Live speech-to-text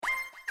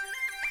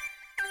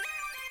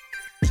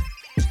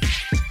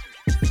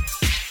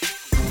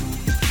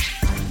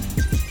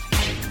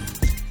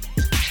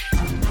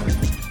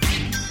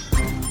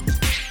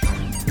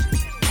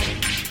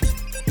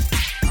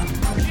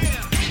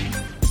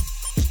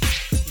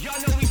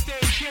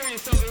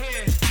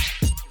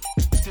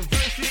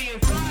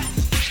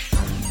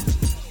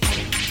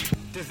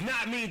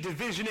mean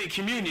division in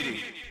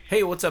community.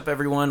 Hey, what's up,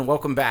 everyone?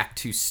 Welcome back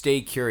to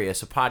Stay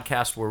Curious, a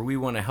podcast where we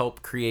want to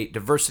help create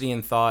diversity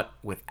in thought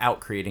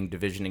without creating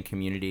division in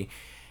community,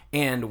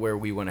 and where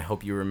we want to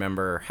help you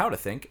remember how to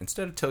think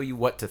instead of tell you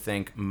what to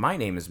think. My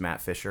name is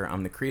Matt Fisher.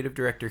 I'm the creative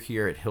director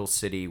here at Hill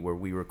City, where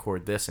we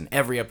record this and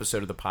every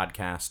episode of the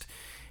podcast,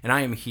 and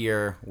I am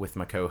here with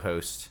my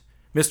co-host,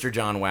 Mr.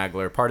 John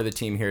Wagler, part of the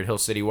team here at Hill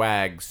City.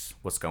 Wags,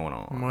 what's going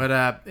on? What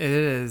up? It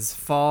is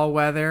fall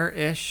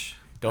weather-ish.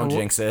 Don't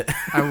jinx it.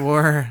 I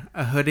wore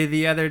a hoodie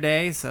the other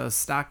day, so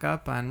stock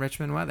up on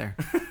Richmond weather.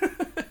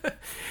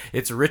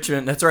 It's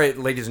Richmond. That's right,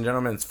 ladies and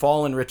gentlemen. It's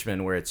fall in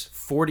Richmond, where it's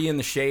 40 in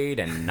the shade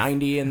and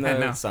 90 in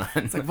the sun.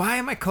 It's like, why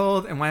am I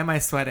cold and why am I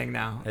sweating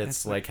now?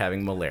 It's like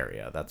having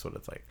malaria. That's what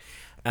it's like.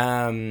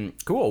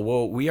 Cool.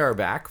 Well, we are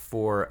back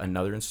for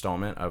another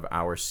installment of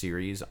our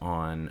series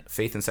on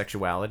faith and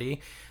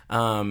sexuality.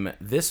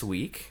 This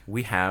week,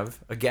 we have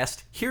a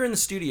guest here in the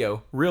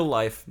studio, real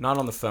life, not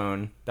on the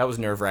phone. That was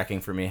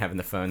nerve-wracking for me, having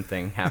the phone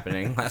thing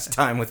happening last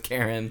time with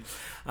Karen.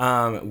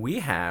 We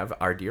have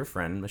our dear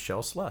friend,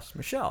 Michelle Sluss.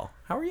 Michelle,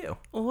 how are you?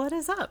 What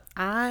is up?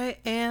 I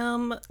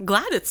am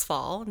glad it's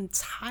fall. I'm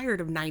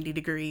tired of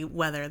 90-degree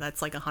weather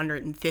that's like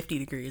 150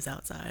 degrees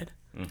outside.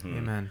 Mm-hmm.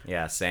 Amen.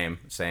 Yeah, same.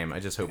 I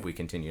just hope we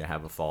continue to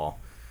have a fall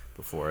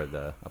before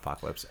the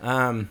apocalypse.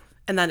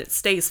 And that it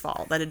stays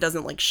fall, that it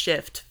doesn't like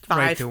shift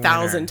Right to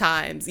 5,000 winter.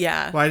 times.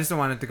 Yeah. Well, I just don't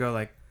want it to go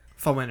like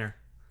fall winter.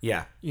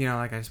 Yeah. You know,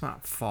 like I just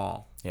want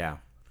fall. Yeah.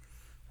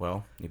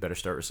 Well, you better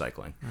start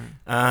recycling.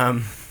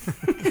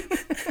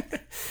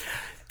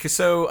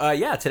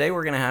 Today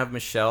we're going to have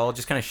Michelle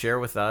just kind of share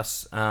with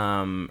us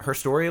her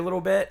story a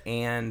little bit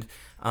and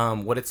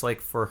what it's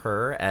like for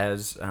her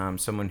as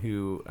someone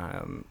who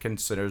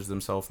considers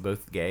themselves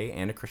both gay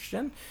and a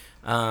Christian,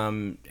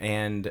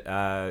 and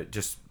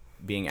just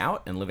being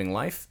out and living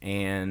life.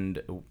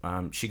 And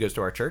she goes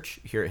to our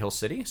church here at Hill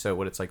City, so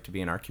what it's like to be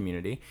in our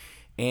community.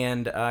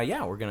 And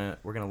we're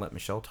gonna let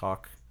Michelle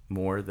talk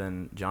more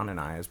than John and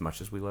I, as much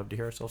as we love to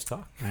hear ourselves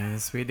talk.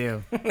 Yes, we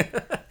do.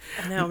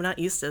 I know, I'm not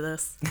used to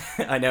this.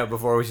 I know,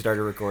 before we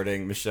started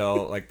recording,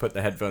 Michelle like put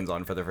the headphones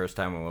on for the first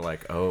time and we're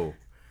like, oh,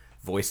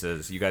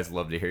 voices, you guys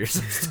love to hear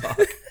yourselves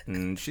talk.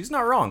 And she's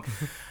not wrong.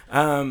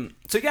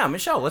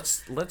 Michelle,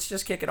 let's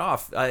just kick it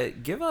off.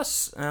 Give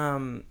us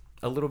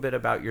a little bit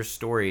about your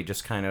story,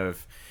 just kind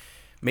of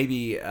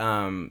maybe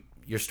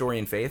your story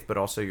in faith, but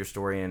also your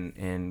story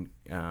in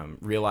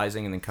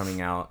realizing and then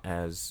coming out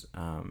as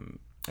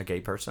a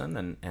gay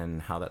person,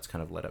 and how that's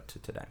kind of led up to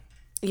today.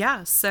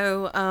 Yeah.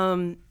 So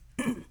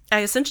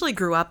I essentially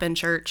grew up in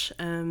church,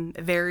 a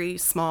very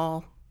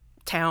small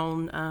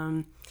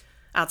town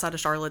outside of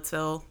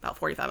Charlottesville, about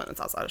 45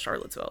 minutes outside of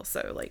Charlottesville.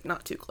 So like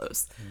not too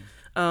close.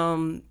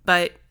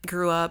 But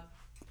grew up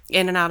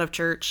in and out of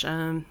church.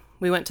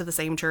 We went to the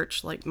same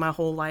church like my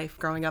whole life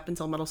growing up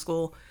until middle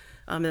school,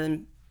 and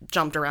then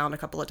jumped around a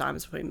couple of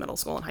times between middle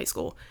school and high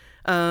school.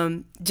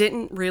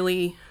 Didn't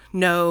really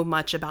know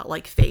much about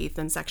like faith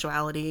and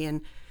sexuality,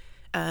 and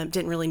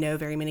didn't really know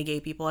very many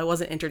gay people. I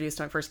wasn't introduced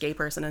to my first gay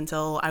person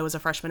until I was a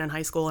freshman in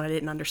high school, and I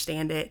didn't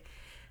understand it.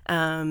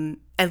 And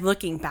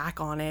looking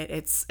back on it,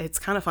 it's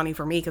kind of funny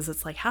for me because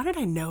it's like, how did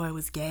I know I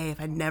was gay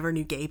if I never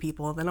knew gay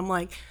people? And then I'm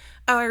like,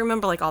 oh, I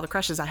remember like all the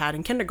crushes I had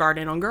in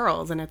kindergarten on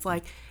girls, and it's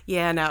like,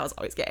 yeah, no, I was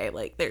always gay.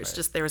 Like there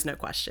was no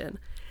question.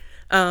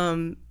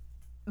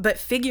 But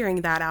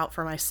figuring that out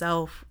for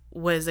myself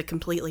was a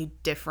completely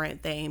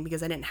different thing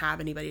because I didn't have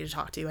anybody to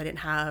talk to.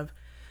 I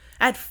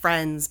had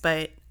friends,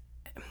 but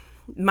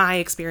my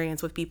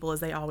experience with people is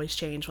they always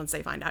change once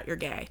they find out you're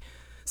gay.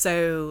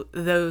 So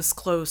those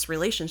close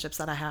relationships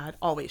that I had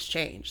always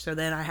changed. So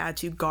then I had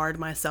to guard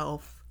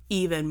myself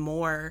even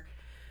more.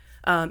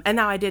 And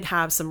now I did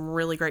have some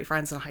really great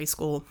friends in high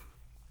school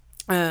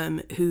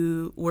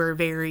who were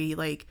very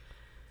like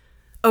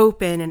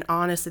open and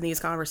honest in these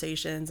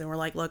conversations, and were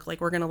like, look,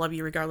 like we're going to love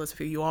you regardless of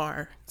who you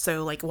are.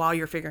 So like while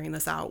you're figuring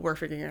this out, we're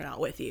figuring it out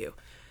with you.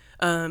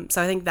 So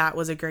I think that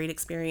was a great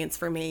experience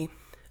for me.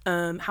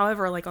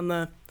 However, like on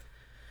the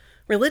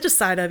religious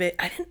side of it,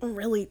 I didn't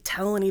really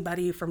tell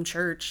anybody from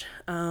church.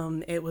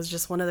 It was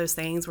just one of those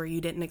things where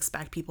you didn't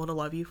expect people to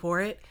love you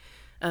for it.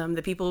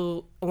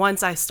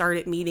 Once I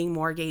started meeting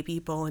more gay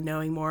people and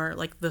knowing more,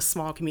 like the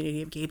small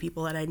community of gay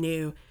people that I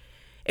knew,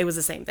 it was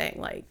the same thing.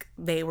 Like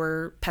they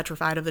were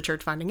petrified of the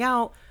church finding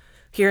out,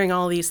 hearing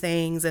all these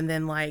things, and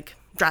then like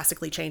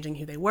drastically changing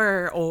who they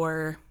were,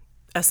 or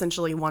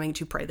essentially wanting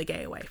to pray the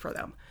gay away for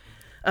them.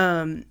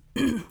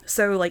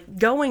 So like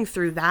going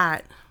through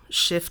that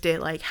shifted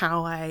like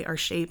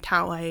shaped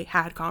how I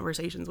had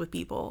conversations with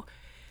people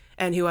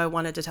and who I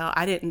wanted to tell.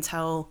 I didn't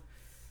tell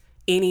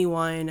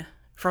anyone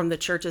from the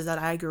churches that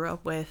I grew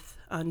up with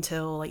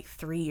until like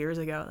 3 years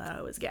ago that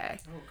I was gay.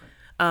 Okay.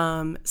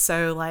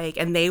 So like,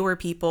 and they were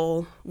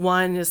people,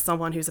 one is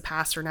someone who's a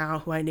pastor now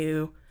who I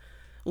knew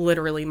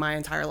literally my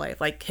entire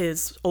life. Like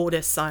his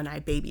oldest son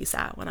I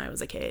babysat when I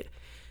was a kid.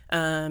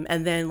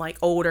 And then like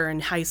older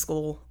in high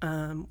school,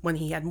 when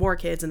he had more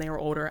kids and they were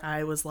older,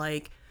 I was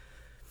like,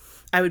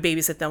 I would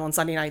babysit them on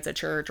Sunday nights at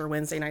church or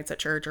Wednesday nights at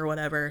church or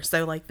whatever.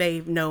 So like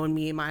they've known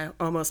me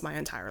almost my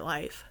entire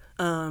life.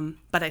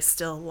 But I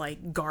still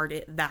like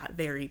guarded that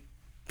very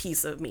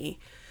piece of me.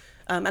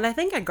 And I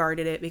think I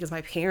guarded it because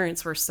my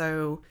parents were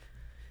so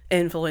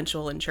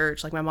influential in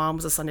church. Like my mom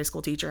was a Sunday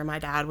school teacher and my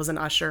dad was an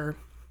usher.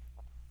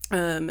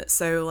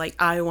 So like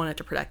I wanted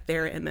to protect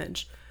their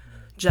image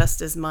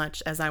just as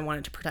much as I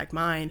wanted to protect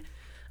mine.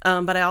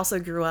 But I also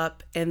grew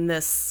up in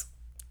this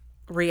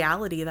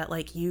reality that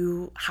like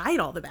you hide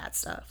all the bad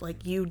stuff.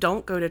 Like you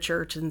don't go to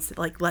church and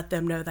like let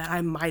them know that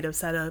I might have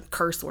said a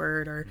curse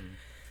word or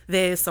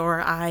this,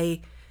 or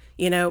I,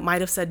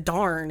 might have said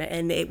darn,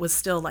 and it was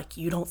still like,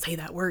 you don't say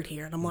that word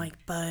here. And I'm like,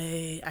 but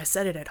I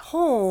said it at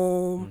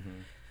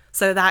home.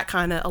 So that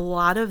a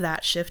lot of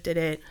that shifted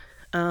it.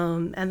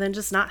 And then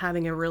just not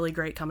having a really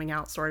great coming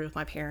out story with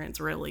my parents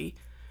really,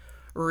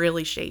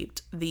 really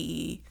shaped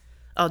the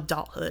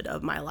adulthood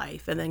of my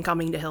life. And then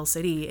coming to Hill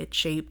City, it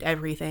shaped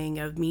everything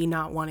of me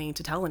not wanting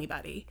to tell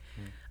anybody,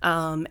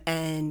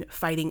 and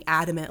fighting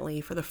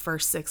adamantly for the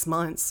first 6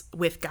 months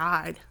with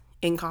God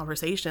in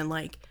conversation.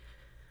 Like,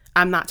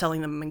 I'm not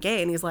telling them I'm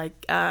gay. And he's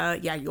like,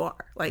 yeah, you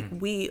are. Like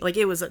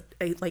it was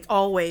like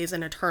always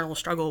an eternal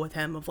struggle with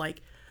him of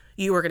like,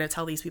 you are going to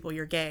tell these people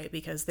you're gay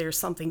because there's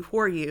something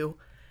for you.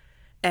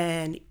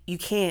 And you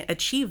can't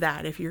achieve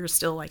that if you're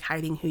still like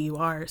hiding who you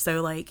are.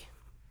 So like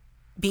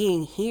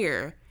being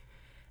here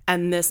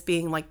and this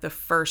being like the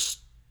first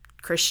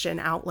Christian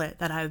outlet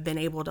that I've been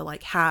able to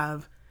like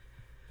have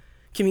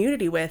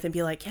community with and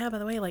be like, yeah, by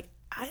the way, like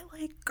I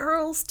like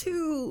girls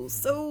too.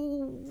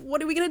 So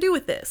what are we going to do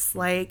with this?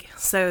 Like,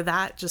 so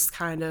that just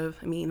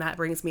that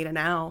brings me to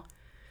now.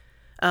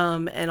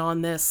 And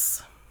on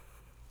this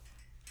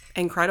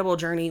incredible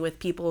journey with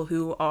people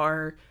who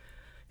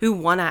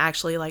want to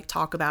actually like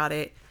talk about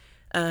it,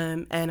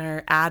 and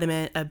are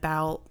adamant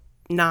about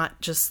not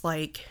just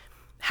like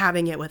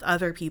having it with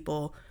other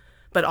people,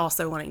 but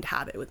also wanting to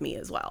have it with me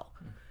as well.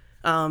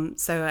 And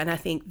I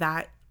think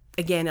that,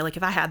 again, like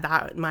if I had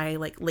that in my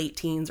like late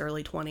teens,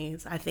 early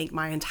 20s, I think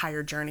my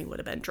entire journey would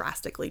have been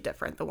drastically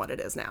different than what it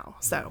is now.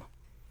 So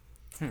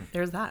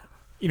there's that.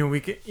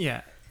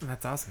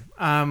 That's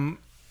awesome.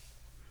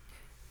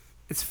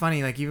 It's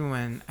funny, like even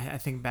when I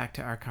think back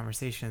to our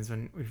conversations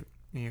when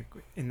we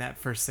in that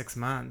first 6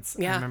 months,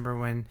 I remember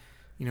when,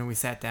 we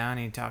sat down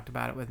and he talked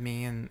about it with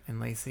me and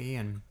Lacey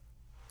and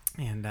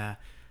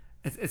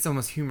it's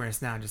almost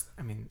humorous now. Just,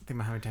 think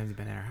about how many times you've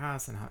been at our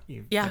house and how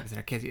you've visited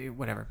our kids,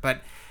 whatever.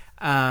 But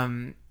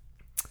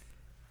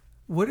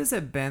what has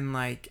it been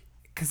like?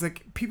 Because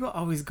like people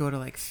always go to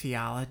like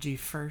theology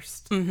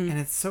first, and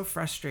it's so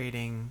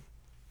frustrating.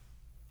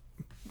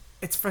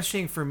 It's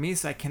frustrating for me,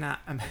 so I can't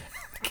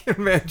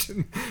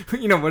imagine,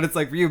 what it's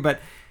like for you. But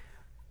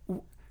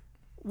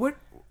what,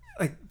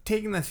 like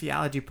taking the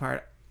theology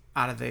part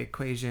out of the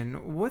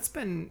equation, what's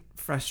been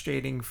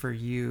frustrating for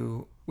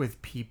you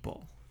with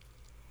people?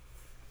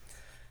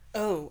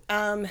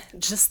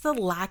 Just the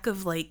lack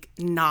of like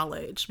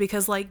knowledge,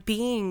 because like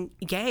being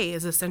gay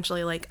is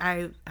essentially like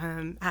I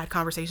had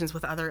conversations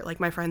with other like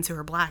my friends who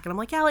are Black, and I'm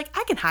like, yeah, like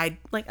I can hide,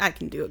 like I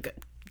can do a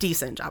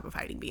decent job of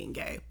hiding being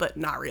gay, but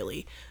not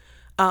really.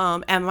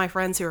 And my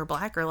friends who are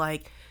Black are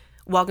like,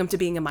 welcome to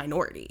being a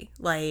minority.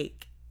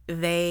 Like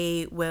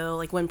they will,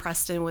 like when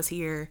Preston was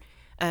here,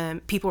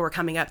 people were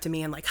coming up to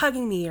me and like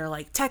hugging me or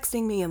like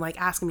texting me and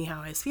like asking me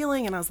how I was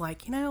feeling, and I was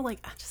like,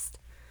 like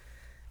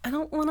I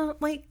don't want to,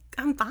 like,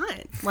 I'm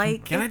fine.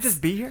 Like, can I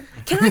just be here?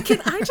 Can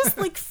I just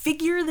like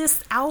figure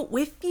this out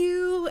with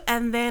you?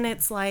 And then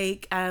it's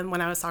like,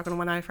 when I was talking to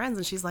one of my friends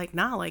and she's like,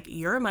 nah, like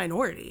you're a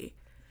minority.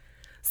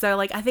 So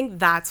like, I think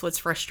that's what's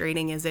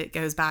frustrating is it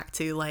goes back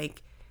to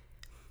like,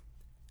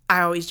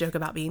 I always joke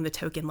about being the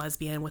token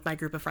lesbian with my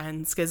group of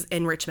friends, because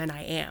in Richmond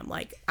I am.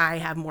 Like, I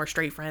have more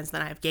straight friends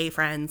than I have gay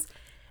friends.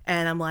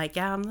 And I'm like,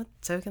 yeah, I'm the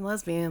token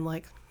lesbian.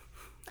 Like,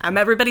 I'm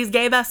everybody's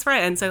gay best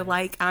friend. So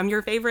like, I'm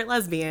your favorite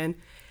lesbian.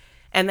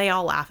 And they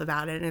all laugh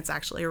about it, and it's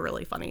actually a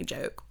really funny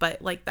joke.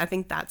 But like, I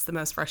think that's the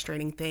most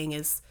frustrating thing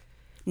is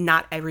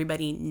not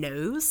everybody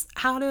knows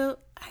how to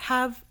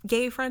have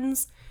gay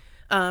friends,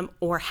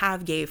 or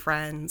have gay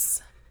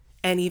friends.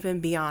 And even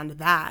beyond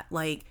that,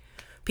 like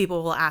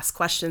people will ask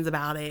questions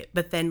about it,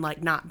 but then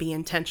like not be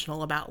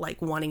intentional about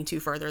like wanting to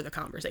further the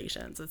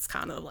conversations. It's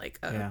kind of like,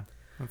 yeah,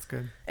 that's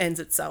good. Ends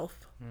itself.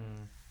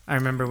 I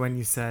remember when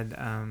you said,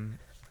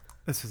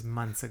 this was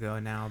months ago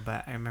now,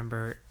 but I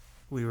remember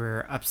we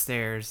were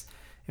upstairs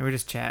and we were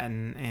just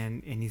chatting,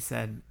 and you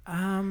said,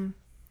 I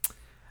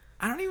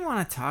don't even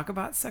want to talk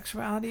about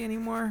sexuality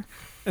anymore.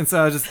 And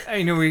so I was just,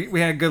 we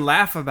had a good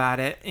laugh about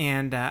it,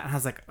 and I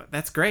was like,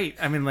 that's great.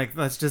 I mean, like,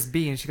 let's just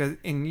be. And she goes,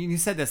 and you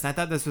said this, and I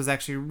thought this was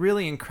actually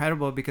really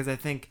incredible, because I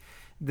think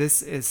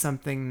this is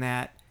something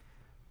that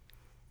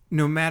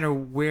no matter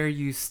where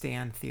you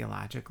stand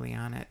theologically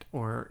on it,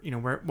 or,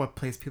 what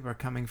place people are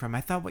coming from,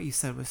 I thought what you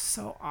said was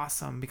so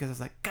awesome, because I was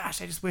like,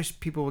 gosh, I just wish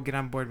people would get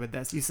on board with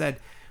this. You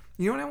said,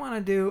 you know what I want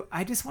to do?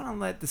 I just want to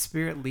let the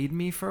Spirit lead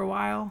me for a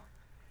while,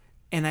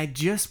 and I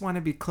just want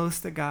to be close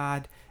to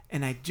God,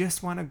 and I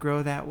just want to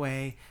grow that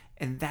way,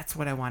 and that's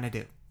what I want to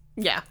do.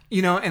 Yeah.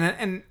 You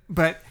know,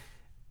 but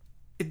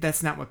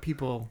that's not what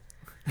people.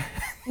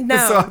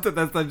 No. So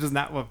that's just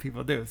not what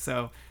people do.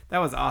 So that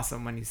was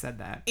awesome when you said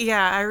that.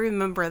 Yeah, I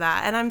remember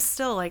that. And I'm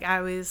still like,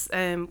 I was,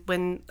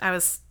 when I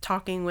was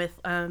talking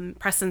with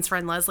Preston's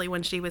friend Leslie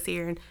when she was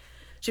here, and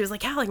she was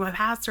like, yeah, like my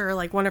pastor, or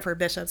like one of her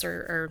bishops,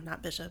 or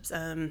not bishops,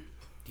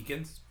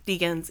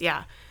 deacons,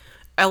 yeah,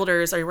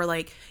 elders, or were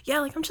like, yeah,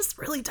 like I'm just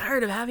really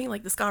tired of having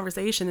like this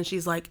conversation. And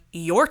she's like,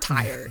 you're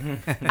tired.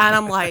 And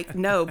I'm like,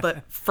 no,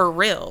 but for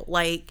real,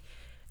 like,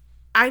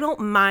 I don't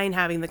mind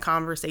having the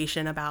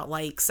conversation about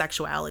like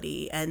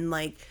sexuality and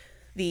like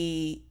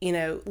the, you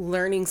know,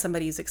 learning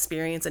somebody's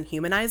experience and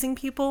humanizing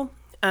people.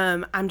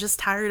 I'm just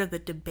tired of the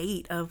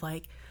debate of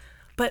like,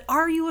 but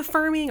are you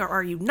affirming or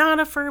are you not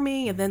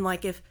affirming? And then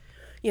like if,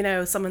 you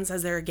know, someone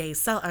says they're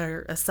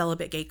or a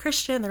celibate gay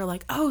Christian, they're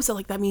like, oh, so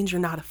like that means you're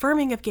not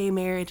affirming of gay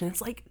marriage. And it's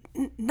like,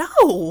 no,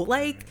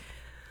 like,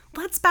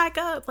 let's back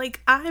up.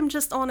 Like, I'm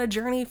just on a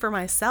journey for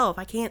myself.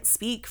 I can't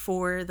speak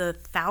for the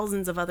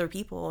thousands of other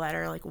people that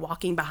are like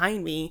walking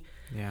behind me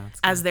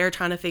as they're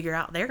trying to figure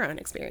out their own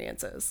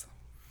experiences.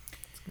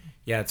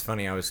 Yeah, it's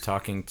funny. I was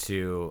talking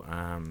to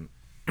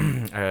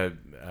a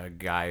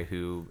guy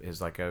who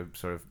is like a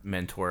sort of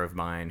mentor of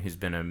mine who's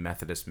been a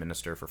Methodist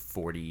minister for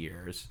 40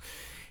 years.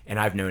 And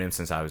I've known him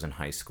since I was in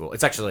high school.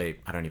 It's actually,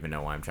 I don't even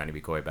know why I'm trying to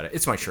be coy about it.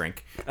 It's my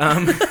shrink.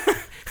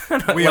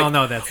 We all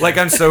know that. Like,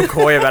 I'm so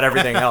coy about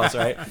everything else,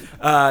 right?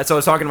 So I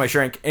was talking to my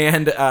shrink,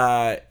 and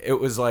it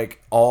was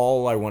like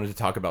all I wanted to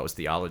talk about was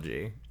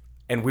theology.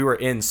 And we were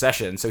in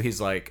session, so he's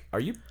like, are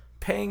you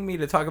paying me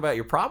to talk about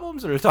your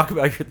problems or to talk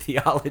about your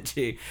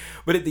theology?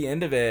 But at the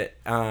end of it,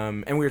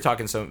 and we were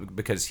talking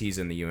because he's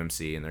in the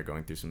UMC and they're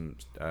going through some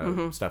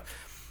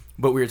stuff.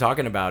 But we were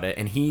talking about it,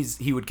 and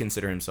he would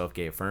consider himself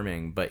gay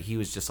affirming, but he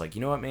was just like,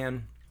 you know what,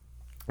 man?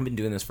 I've been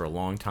doing this for a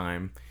long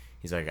time.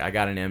 He's like, I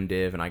got an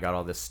MDiv and I got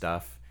all this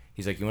stuff.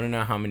 He's like, you want to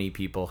know how many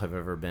people have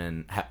ever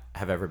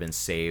been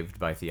saved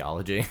by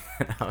theology?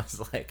 And I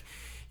was like,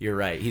 you're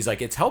right. He's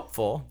like, it's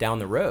helpful down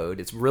the road.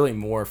 It's really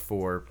more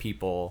for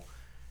people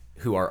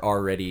who are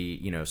already,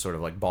 you know, sort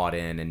of like bought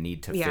in and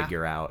need to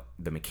figure out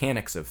the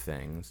mechanics of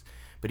things.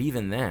 But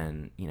even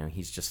then, you know,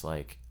 he's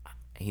like,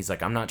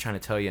 I'm not trying to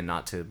tell you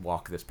not to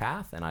walk this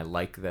path. And I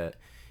like that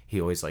he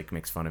always like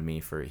makes fun of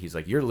me he's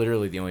like, you're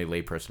literally the only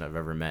layperson I've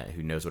ever met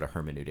who knows what a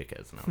hermeneutic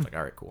is. And I was like,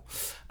 all right, cool.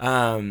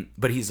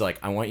 But he's like,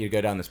 I want you to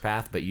go down this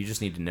path, but you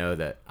just need to know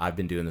that I've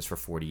been doing this for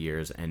 40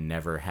 years and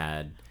never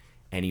had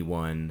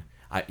anyone,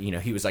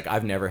 he was like,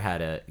 I've never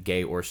had a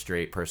gay or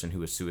straight person who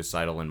was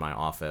suicidal in my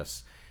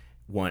office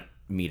want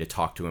me to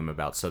talk to him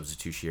about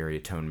substitutionary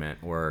atonement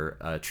or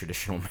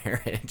traditional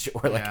marriage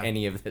or like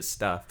any of this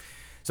stuff.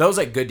 So that was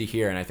like good to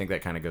hear, and I think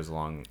that kind of goes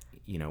along,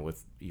 you know,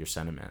 with your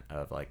sentiment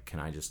of like,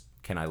 can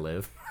I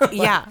live?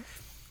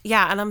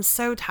 Yeah, and I'm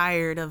so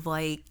tired of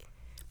like,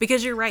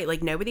 because you're right,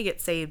 like nobody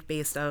gets saved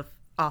based off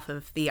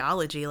of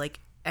theology. Like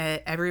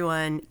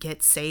everyone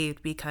gets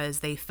saved because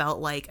they felt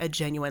like a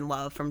genuine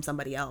love from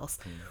somebody else,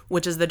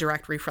 which is the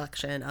direct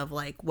reflection of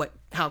like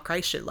how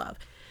Christ should love,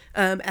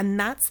 and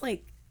that's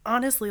like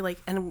honestly like,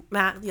 and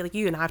Matt, like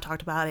you and I have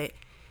talked about it.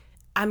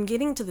 I'm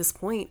getting to this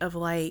point of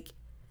like,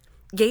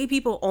 gay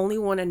people only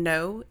want to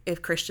know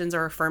if Christians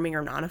are affirming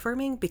or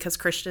non-affirming because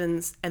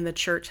Christians and the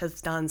church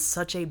has done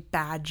such a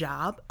bad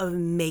job of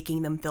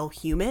making them feel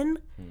human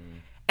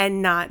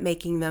and not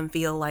making them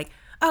feel like,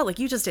 oh, like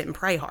you just didn't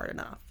pray hard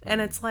enough.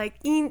 And it's like,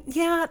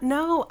 yeah,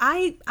 no,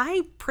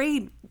 I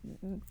prayed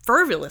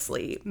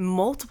fervently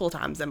multiple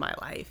times in my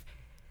life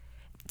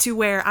to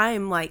where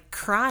I'm like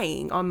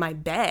crying on my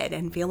bed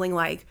and feeling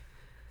like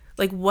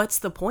what's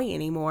the point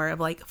anymore of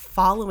like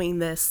following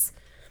this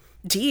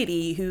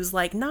deity who's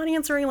like not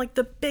answering like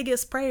the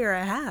biggest prayer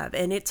I have.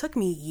 And it took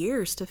me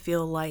years to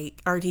feel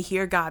like, or to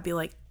hear God be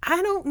like,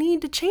 I don't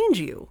need to change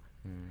you.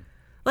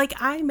 Like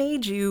I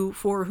made you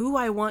for who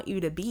I want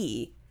you to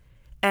be.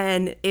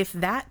 And if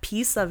that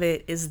piece of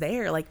it is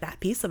there, like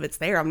that piece of it's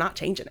there, I'm not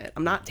changing it.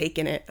 I'm not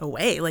taking it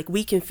away. Like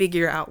we can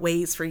figure out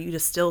ways for you to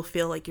still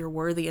feel like you're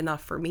worthy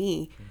enough for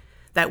me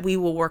that we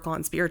will work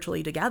on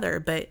spiritually together.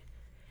 But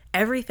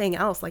everything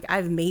else, like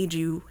I've made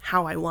you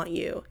how I want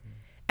you.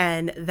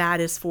 And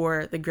that is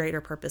for the greater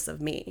purpose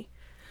of me.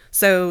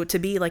 So to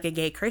be like a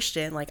gay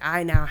Christian, like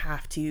I now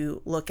have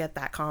to look at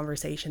that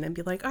conversation and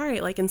be like, all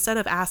right, like instead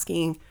of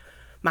asking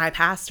my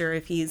pastor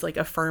if he's like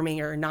affirming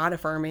or not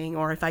affirming,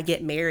 or if I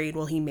get married,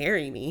 will he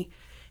marry me?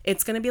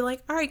 It's going to be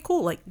like, all right,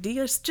 cool. Like, do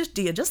you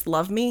just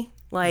love me?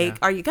 Like,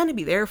 are you going to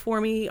be there for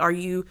me?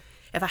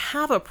 If I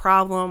have a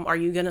problem, are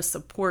you going to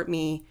support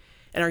me?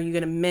 And are you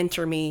going to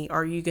mentor me?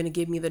 Are you going to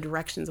give me the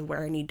directions of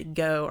where I need to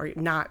go, or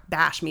not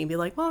bash me and be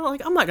like, well,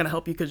 like, I'm not going to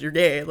help you because you're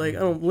gay. Like, I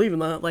don't believe in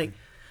that. Like,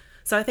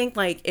 so I think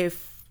like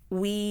if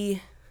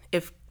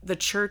the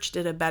church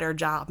did a better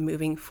job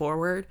moving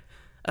forward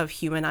of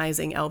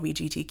humanizing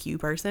LGBTQ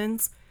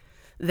persons,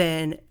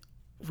 then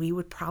we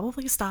would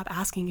probably stop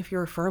asking if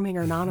you're affirming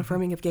or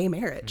non-affirming of gay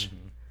marriage.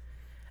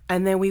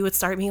 And then we would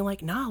start being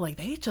like, no, like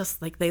they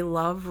just like, they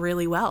love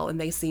really well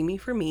and they see me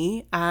for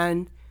me.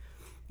 And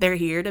they're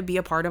here to be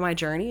a part of my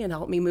journey and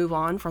help me move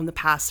on from the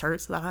past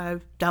hurts that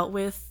I've dealt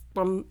with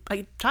from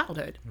my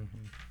childhood.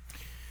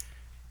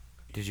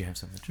 Did you have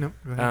something? Nope.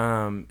 Go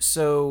ahead.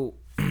 So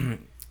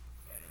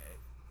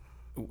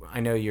I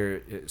know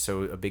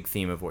so a big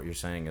theme of what you're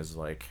saying is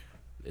like,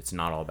 it's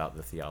not all about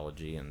the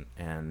theology,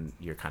 and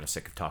you're kind of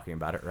sick of talking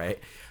about it, right?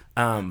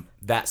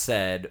 That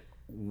said,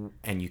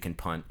 and you can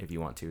punt if you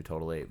want to,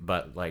 totally,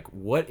 but like,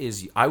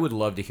 I would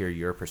love to hear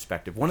your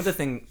perspective. One of the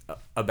things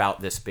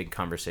about this big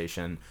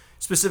conversation,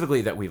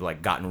 specifically that we've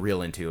like gotten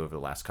real into over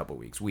the last couple of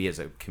weeks, we as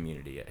a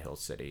community at Hill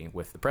City,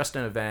 with the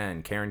Preston event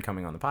and Karen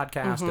coming on the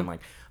podcast, and like,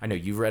 I know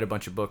you've read a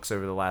bunch of books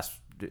over the last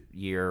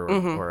year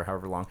or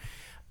however long,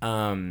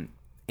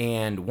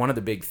 and one of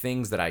the big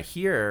things that I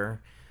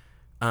hear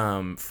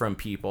from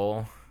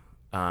people,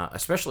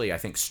 especially I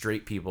think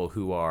straight people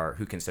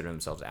who consider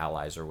themselves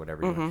allies or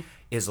whatever,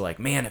 is like,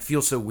 man, it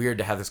feels so weird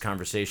to have this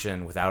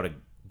conversation without a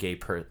gay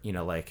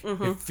like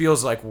it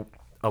feels like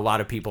a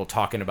lot of people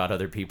talking about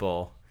other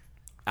people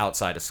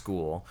outside of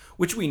school,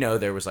 which we know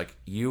there was like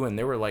you, and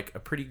there were like a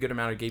pretty good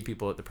amount of gay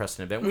people at the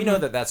Preston event. We know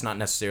that that's not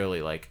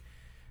necessarily like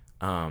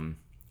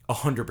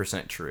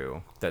 100%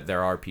 true, that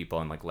there are people,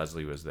 and like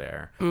Leslie was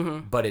there,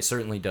 but it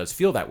certainly does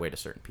feel that way to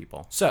certain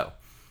people. So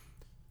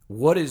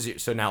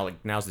so now,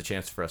 like, now's the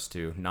chance for us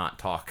to not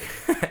talk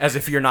as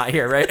if you're not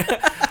here, right?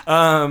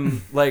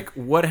 Like,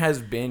 what has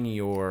been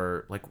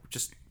your, like,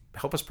 just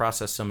help us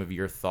process some of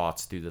your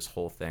thoughts through this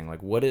whole thing.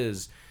 Like, what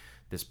is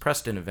this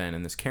Preston event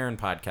and this Karen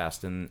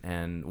podcast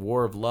and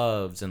War of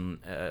Loves, and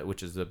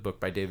which is the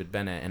book by David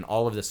Bennett, and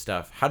all of this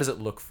stuff? How does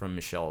it look from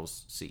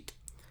Michelle's seat?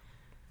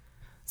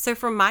 So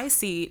from my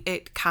seat,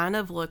 it kind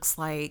of looks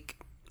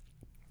like,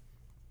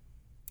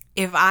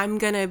 if I'm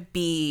going to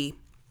be,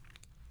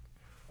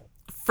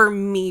 for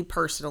me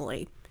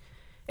personally,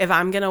 if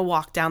I'm going to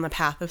walk down the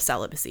path of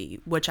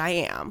celibacy, which I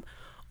am,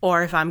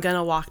 or if I'm going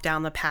to walk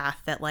down the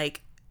path that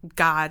like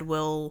God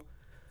will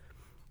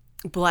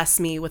bless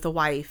me with a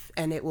wife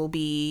and it will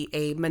be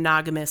a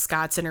monogamous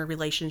God-centered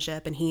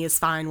relationship and he is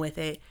fine with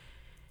it,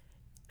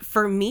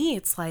 for me,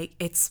 it's like,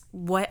 it's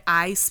what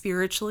I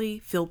spiritually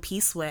feel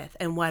peace with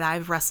and what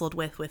I've wrestled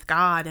with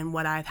God, and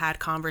what I've had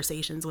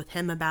conversations with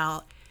him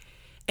about,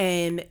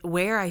 and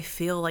where I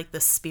feel like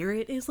the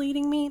Spirit is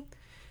leading me.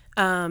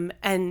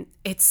 And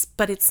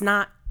it's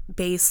not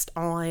based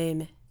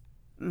on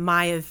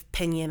my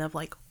opinion of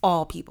like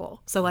all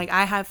people. So like,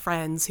 I have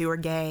friends who are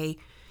gay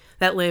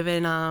that live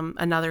in,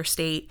 another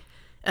state,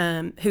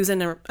 who's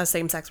in a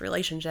same-sex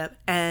relationship.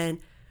 And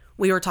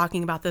we were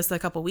talking about this a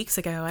couple weeks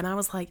ago, and I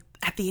was like,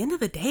 at the end of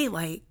the day,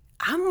 like,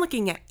 I'm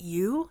looking at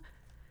you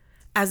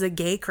as a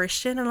gay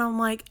Christian, and I'm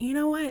like, you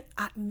know what?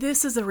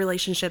 This is a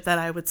relationship that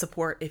I would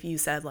support if you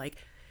said like,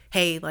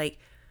 hey, like,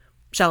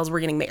 Shells, we're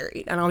getting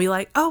married. And I'll be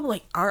like, oh,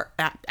 like,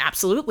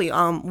 absolutely.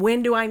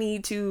 When do I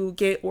need to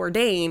get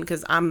ordained?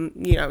 Because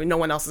no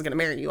one else is going to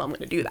marry you. I'm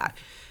going to do that.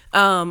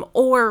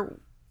 Or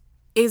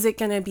is it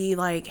going to be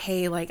like,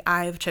 hey, like,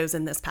 I've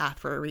chosen this path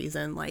for a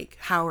reason. Like,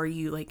 how are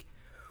you, like,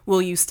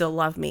 will you still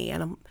love me?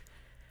 And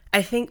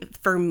I think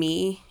for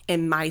me,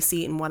 in my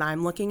seat and what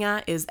I'm looking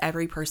at, is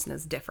every person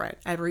is different.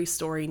 Every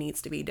story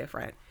needs to be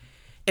different.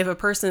 If a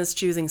person is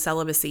choosing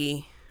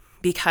celibacy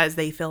because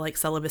they feel like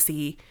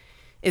celibacy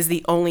is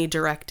the only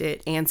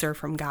directed answer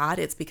from God,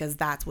 it's because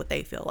that's what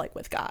they feel like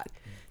with God.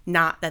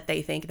 Not that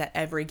they think that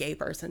every gay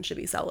person should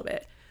be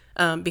celibate.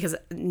 Because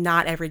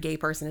not every gay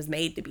person is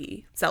made to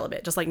be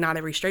celibate, just like not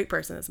every straight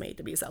person is made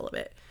to be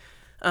celibate.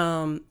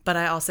 But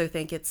I also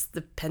think it's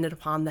dependent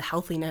upon the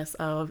healthiness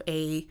of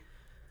a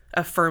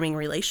affirming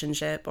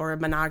relationship or a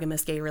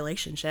monogamous gay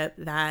relationship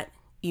that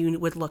you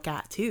would look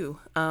at too.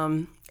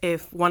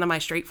 If one of my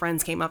straight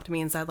friends came up to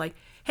me and said like,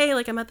 hey,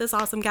 like, I met this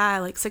awesome guy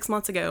like 6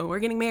 months ago, we're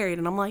getting married.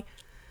 And I'm like,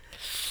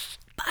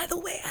 by the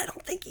way, I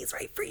don't think he's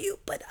right for you,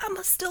 but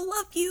I'ma still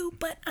love you,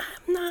 but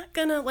I'm not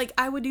gonna, like,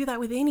 I would do that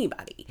with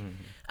anybody.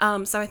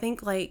 So I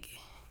think like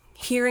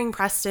hearing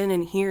Preston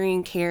and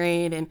hearing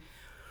Karen and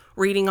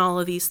reading all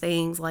of these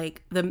things,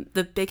 like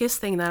the biggest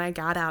thing that I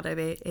got out of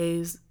it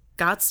is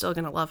God's still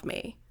gonna love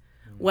me.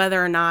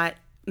 Whether or not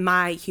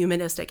my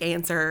humanistic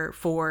answer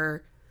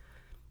for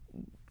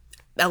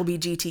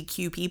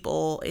LGBTQ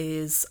people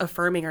is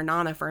affirming or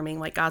non-affirming,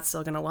 like, God's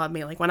still gonna love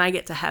me. Like, when I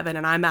get to heaven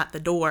and I'm at the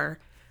door,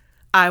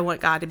 I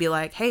want God to be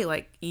like, hey,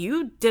 like,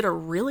 you did a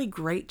really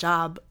great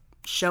job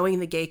showing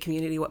the gay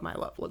community what my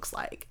love looks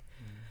like.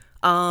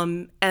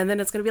 And then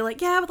it's gonna be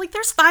like, yeah, but like,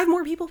 there's 5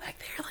 more people back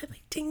there that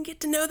like didn't get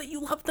to know that you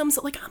love them,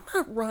 so like, I'm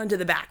gonna run to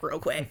the back real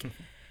quick.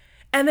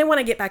 And then when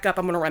I get back up,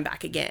 I'm gonna run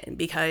back again,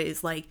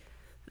 because like,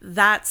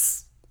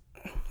 that's,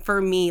 for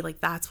me, like,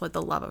 that's what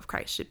the love of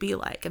Christ should be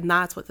like. And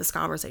that's what this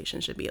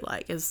conversation should be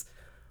like, is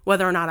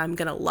whether or not I'm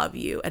going to love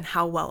you and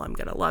how well I'm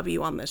going to love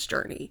you on this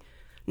journey,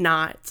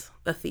 not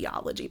the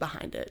theology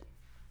behind it.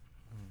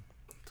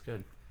 That's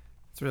good.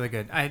 It's really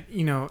good. And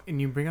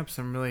you bring up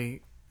some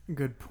really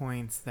good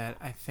points that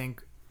I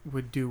think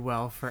would do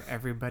well for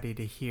everybody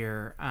to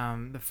hear.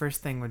 The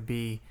first thing would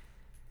be,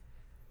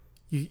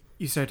 you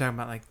started talking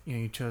about, like,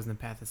 you've chosen the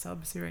path of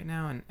celibacy right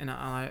now, and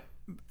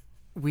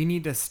we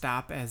need to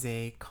stop as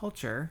a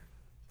culture,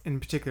 in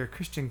particular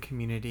Christian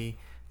community,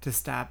 to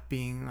stop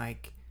being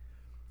like,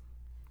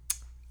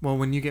 well,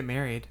 when you get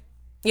married,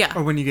 Yeah.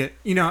 or when you get,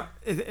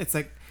 it's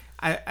like,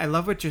 I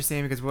love what you're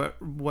saying, because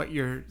what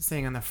you're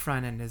saying on the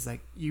front end is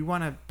like, you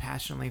want to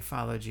passionately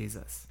follow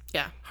Jesus.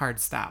 Yeah. Hard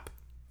stop.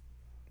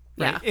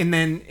 Yeah. Right? And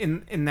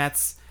then, and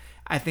that's,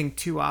 I think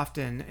too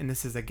often, and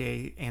this is a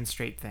gay and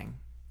straight thing.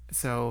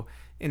 So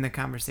in the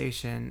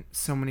conversation,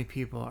 so many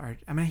people are,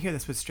 I mean, I hear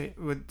this with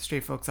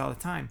straight folks all the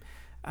time.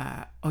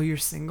 Oh, you're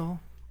single?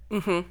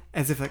 Mm-hmm.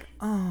 As if like,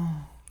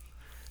 oh,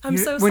 I'm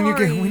so when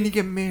sorry. when you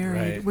get married,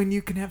 Right. when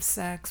you can have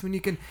sex, when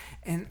you can,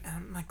 and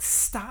I'm like,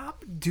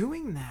 stop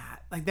doing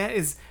that. Like that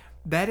is,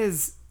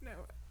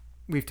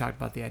 we've talked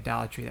about the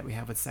idolatry that we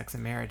have with sex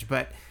and marriage,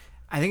 but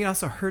I think it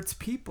also hurts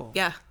people.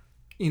 Yeah.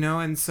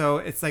 And so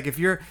it's like, if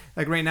you're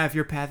like right now, if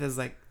your path is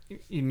like,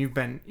 and you've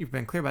been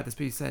clear about this,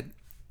 but you said,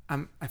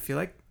 I feel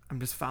like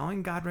I'm just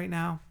following God right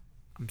now.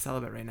 I'm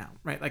celibate right now,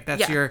 right? Like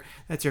that's Yeah.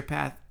 your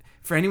path.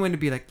 For anyone to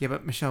be like, yeah,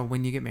 but Michelle,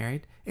 when you get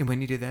married and when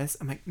you do this,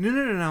 I'm like,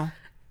 no.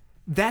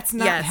 That's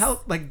not Yes.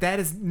 help. Like that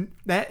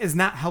is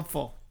not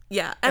helpful.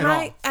 Yeah, At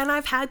all. and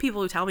I've had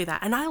people who tell me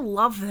that, and I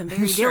love them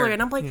very Sure. dearly.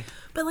 And I'm like,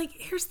 but like,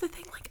 here's the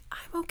thing: like,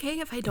 I'm okay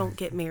if I don't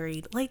get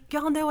married. Like,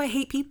 y'all know I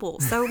hate people,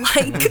 so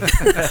like,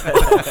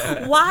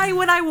 why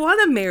would I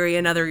want to marry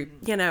another,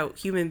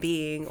 human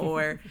being?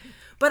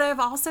 But I've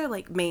also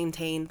like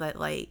maintained that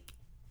like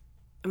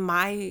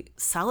my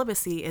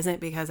celibacy isn't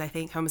because I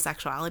think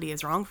homosexuality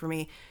is wrong for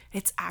me.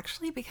 It's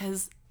actually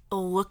because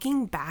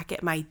looking back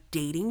at my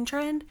dating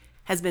trend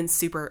has been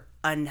super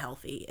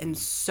unhealthy in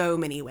so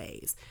many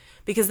ways.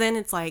 Because then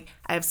it's like,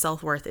 I have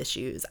self-worth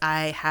issues.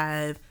 I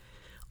have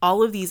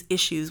all of these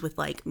issues with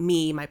like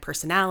me, my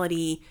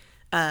personality,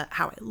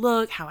 how I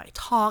look, how I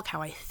talk,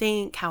 how I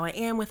think, how I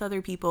am with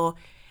other people.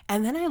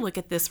 And then I look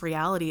at this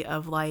reality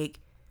of like,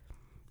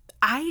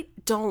 I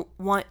don't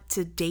want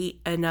to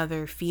date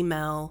another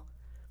female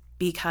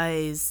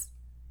because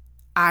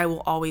I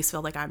will always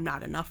feel like I'm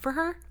not enough for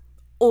her,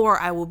 or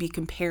I will be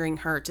comparing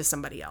her to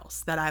somebody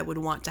else that I would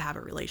want to have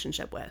a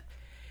relationship with.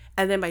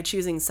 And then by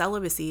choosing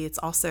celibacy, it's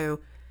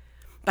also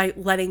by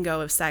letting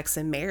go of sex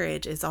and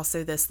marriage, it's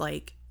also this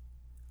like,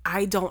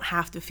 I don't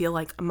have to feel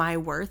like my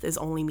worth is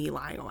only me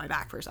lying on my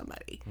back for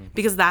somebody.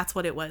 Because that's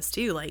what it was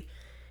too. Like,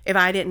 if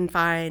I didn't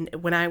find,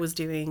 when I was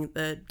doing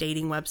the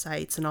dating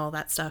websites and all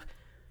that stuff,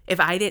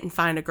 if I didn't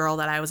find a girl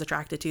that I was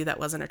attracted to that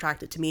wasn't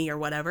attracted to me or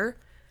whatever,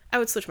 I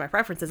would switch my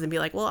preferences and be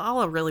like, well,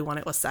 all I really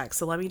wanted was sex.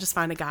 So let me just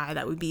find a guy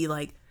that would be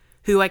like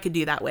who I could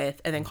do that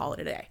with and then call it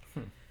a day.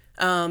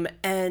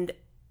 And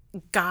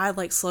God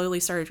like slowly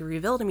started to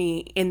reveal to me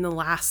in the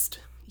last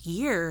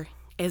year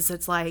is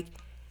it's like,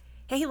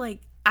 hey, like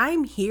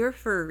I'm here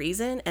for a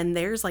reason. And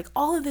there's like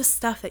all of this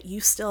stuff that you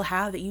still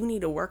have that you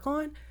need to work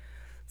on.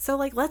 So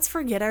like, let's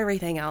forget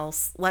everything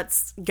else.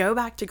 Let's go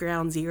back to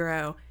ground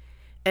zero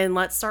and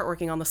let's start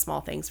working on the small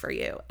things for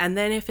you. And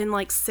then if in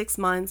like 6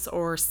 months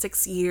or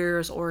 6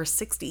 years or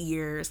 60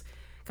 years,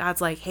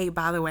 God's like, hey,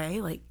 by the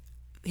way, like,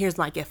 here's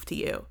my gift to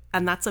you.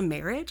 And that's a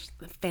marriage.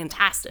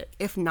 Fantastic.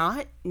 If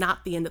not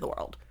the end of the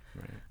world.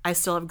 Right. I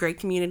still have great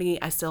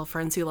community. I still have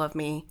friends who love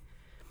me.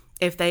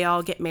 If they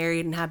all get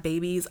married and have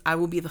babies, I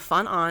will be the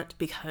fun aunt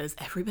because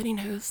everybody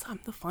knows I'm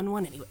the fun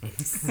one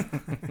anyways.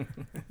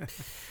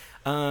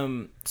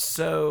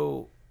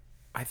 So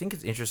I think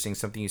it's interesting,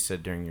 something you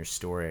said during your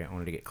story I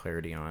wanted to get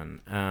clarity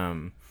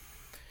on.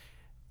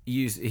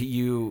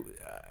 You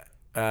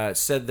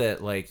said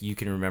that like you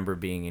can remember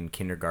being in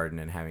kindergarten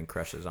and having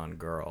crushes on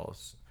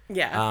girls.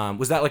 Yeah.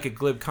 Was that like a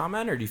glib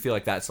comment, or do you feel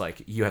like that's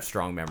like you have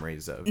strong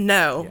memories of?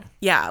 No.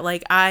 Yeah.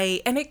 Like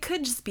and it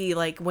could just be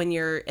like when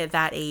you're at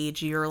that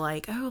age, you're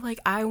like, oh, like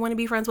I want to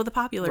be friends with the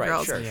popular Right,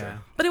 girls.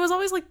 sure. But it was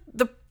always like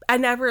I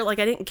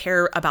didn't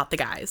care about the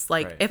guys.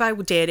 Like Right. if I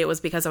did, it was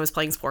because I was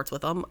playing sports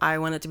with them. I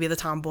wanted to be the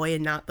tomboy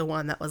and not the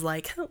one that was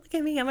like, oh, look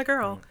at me, I'm a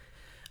girl.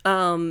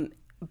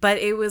 But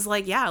it was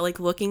like, yeah, like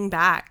looking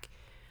back,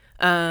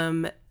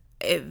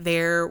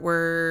 there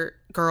were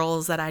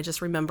girls that I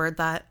just remembered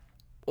that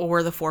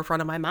were the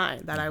forefront of my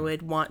mind that I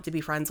would want to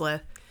be friends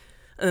with,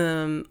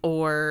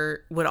 or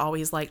would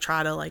always like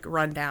try to like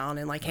run down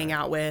and like hang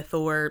out with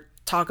or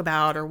talk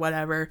about or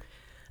whatever.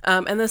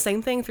 And the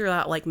same thing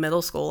throughout like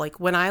middle school. Like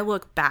when I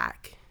look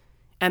back,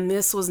 and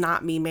this was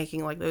not me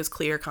making like those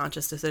clear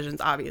conscious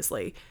decisions,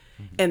 obviously,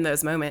 in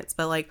those moments,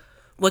 but like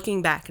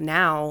looking back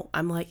now,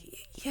 I'm like,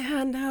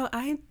 yeah, no,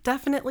 I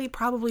definitely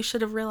probably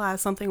should have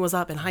realized something was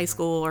up in high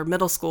school or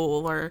middle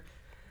school or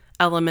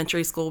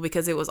elementary school,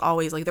 because it was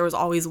always like there was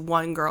always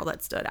one girl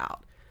that stood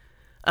out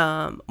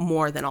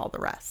more than all the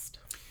rest.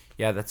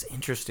 Yeah, that's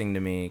interesting to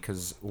me,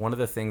 because one of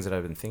the things that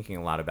I've been thinking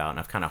a lot about, and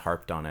I've kind of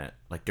harped on it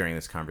like during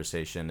this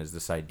conversation, is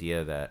this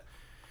idea that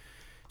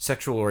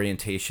sexual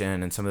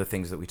orientation and some of the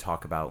things that we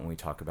talk about when we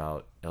talk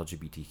about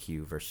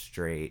LGBTQ versus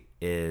straight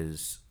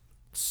is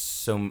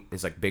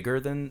like bigger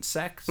than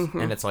sex.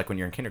 And it's like when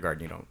you're in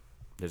kindergarten,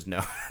 there's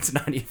no, it's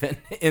not even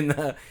in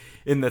the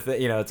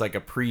it's like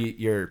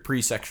you're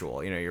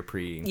pre-sexual, you're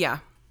pre. Yeah.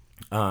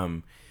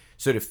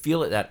 So to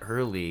feel it that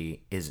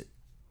early is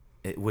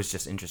it was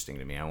just interesting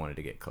to me. I wanted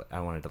to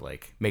I wanted to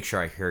like make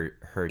sure I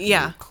heard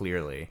Yeah. you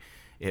clearly.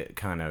 It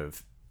kind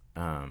of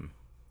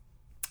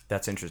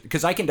that's interesting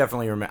because I can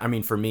definitely remember. I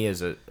mean, for me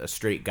as a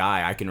straight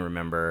guy, I can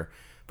remember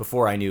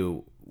before I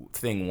knew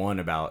thing one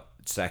about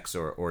sex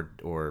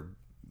or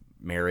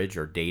marriage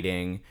or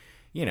dating.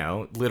 You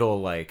know,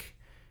 little like.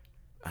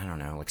 I don't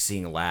know, like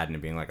seeing Aladdin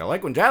and being like, I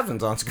like when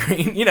Jasmine's on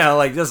screen, you know,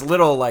 like just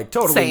little, like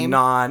totally Same.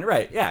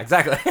 right. Yeah,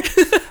 exactly.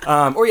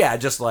 Or yeah,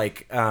 just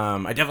like,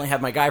 I definitely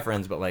have my guy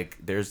friends, but like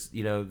there's,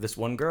 you know, this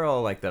one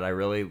girl like that I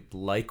really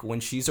like when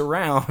she's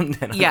around.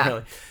 And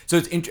Yeah. So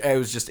it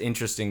was just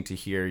interesting to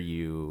hear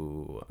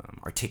you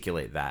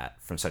articulate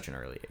that from such an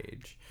early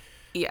age.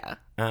 Yeah.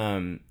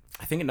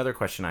 I think another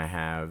question I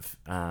have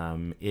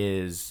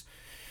is,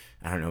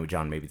 I don't know,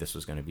 John, maybe this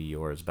was going to be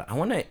yours, but I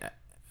want to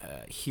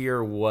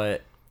hear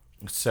what.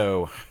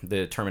 So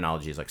the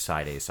terminology is like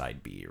side A,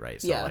 side B, right?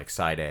 So Yeah. like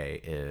side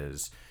A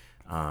is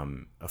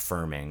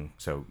affirming,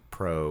 so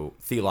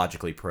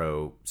theologically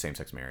pro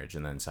same-sex marriage,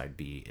 and then side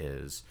B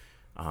is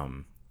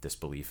this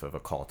belief of a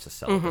call to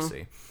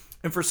celibacy.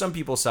 And for some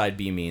people, side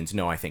B means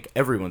no, I think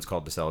everyone's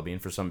called to celibacy,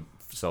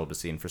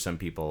 and for some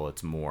people,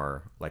 it's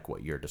more like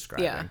what you're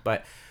describing. Yeah.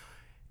 But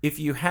if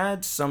you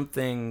had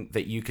something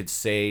that you could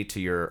say to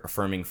your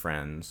affirming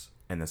friends,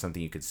 and then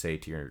something you could say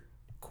to your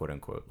quote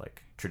unquote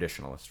like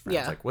traditionalist friends,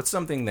 Yeah. like what's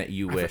something that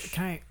you wish?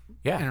 Can I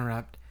Yeah.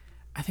 interrupt?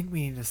 I think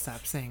we need to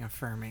stop saying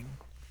affirming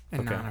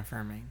and Okay.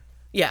 non-affirming.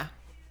 Yeah.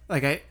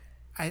 Like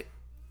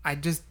I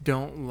just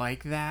don't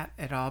like that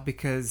at all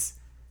because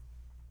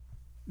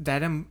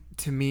that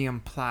to me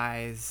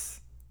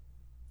implies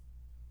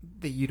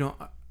that you don't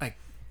like.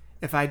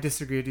 If I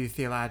disagree with you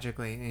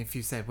theologically, and if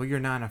you said, "Well, you're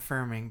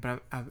non-affirming,"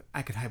 but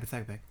I could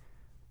hypothetically,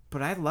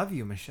 but I love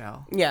you,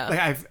 Michelle. Yeah.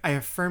 Like I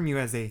affirm you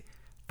as a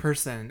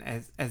person,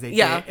 as a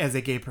Yeah. as a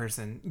gay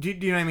person. Do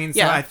you know what I mean?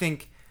 Yeah. So I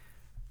think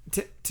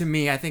to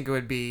me, I think it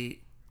would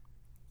be.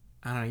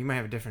 I don't know. You might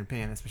have a different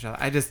opinion on this, Michelle.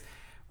 I just,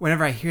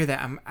 whenever I hear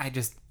that, I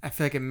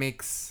feel like it'd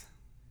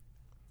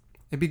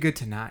be good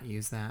to not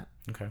use that.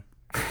 Okay.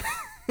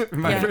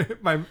 my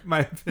opinion.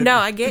 No,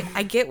 I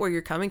get where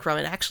you're coming from.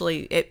 And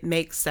actually, it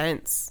makes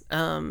sense.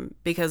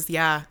 Because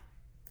yeah,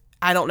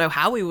 I don't know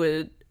how we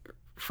would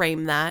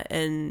frame that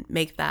and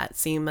make that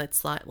seem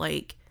it's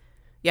like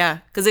yeah,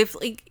 because if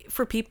like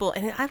for people,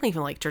 and I don't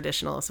even like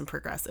traditionalist and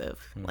progressive,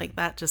 like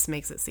that just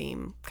makes it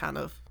seem kind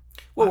of.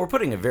 Well, we're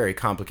putting a very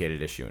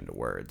complicated issue into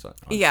words on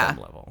Yeah. some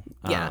level.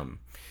 Yeah.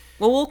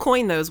 Well, we'll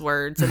coin those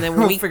words, and then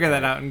when We'll we figure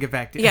that out and get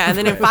back to you. yeah, and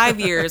then in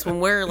 5 years, when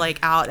we're like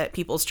out at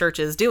people's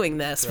churches doing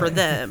this for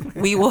them,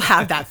 we will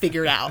have that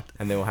figured out.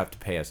 And they will have to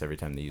pay us every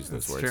time they use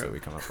those words true. that we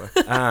come up with.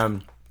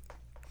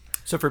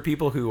 So for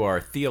people who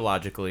are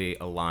theologically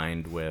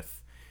aligned with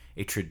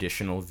a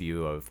traditional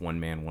view of one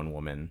man, one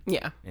woman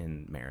Yeah.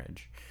 in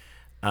marriage,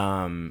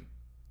 and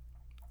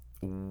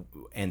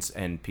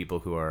people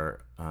who are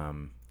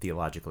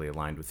theologically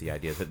aligned with the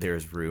idea that there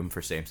is room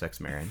for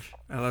same-sex marriage.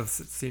 I love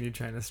seeing you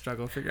trying to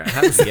struggle, figure out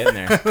how to say. Getting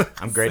there.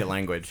 I'm great at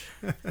language.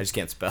 I just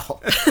can't spell.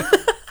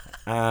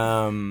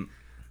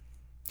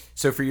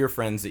 So for your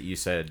friends that you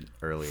said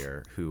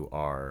earlier who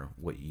are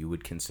what you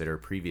would consider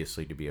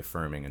previously to be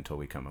affirming until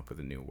we come up with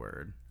a new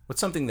word, what's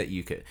something that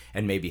you could,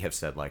 and maybe have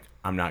said like,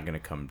 I'm not going to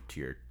come to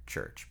your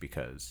church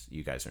because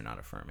you guys are not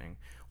affirming.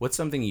 What's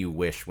something you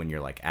wish when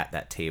you're like at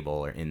that table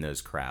or in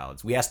those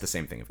crowds? We asked the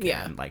same thing of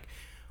Karen. Yeah. Like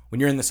when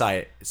you're in the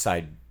side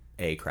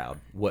A crowd,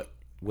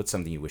 what's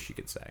something you wish you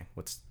could say?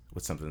 What's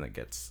something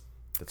that's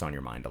on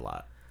your mind a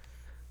lot?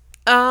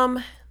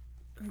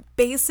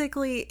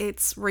 Basically,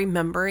 it's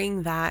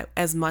remembering that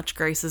as much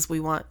grace as we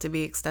want to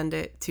be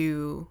extended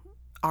to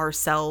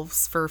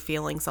ourselves for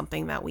feeling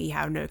something that we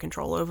have no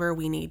control over,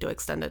 we need to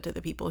extend it to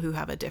the people who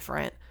have a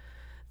different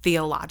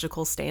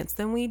theological stance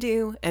than we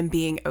do, and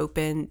being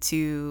open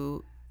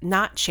to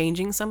not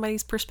changing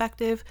somebody's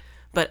perspective,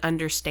 but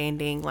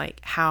understanding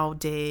like how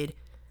did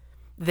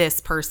this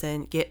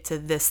person get to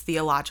this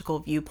theological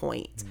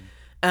viewpoint,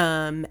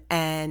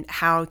 and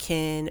how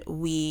can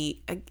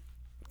we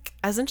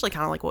essentially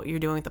kind of like what you're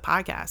doing with the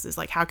podcast is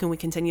like, how can we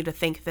continue to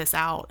think this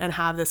out and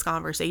have this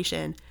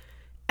conversation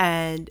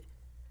and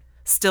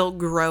still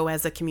grow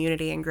as a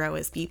community and grow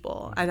as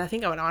people? And I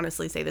think I would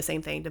honestly say the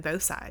same thing to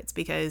both sides,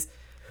 because,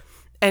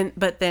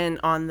 but then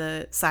on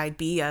the side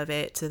B of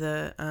it, to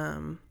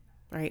the,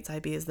 right,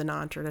 side B is the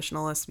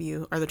non-traditionalist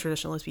view or the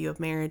traditionalist view of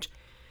marriage,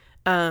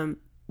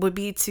 would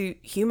be to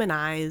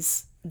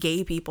humanize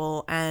gay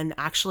people and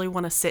actually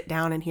want to sit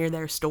down and hear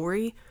their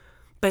story,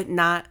 but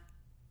not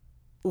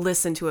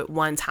listen to it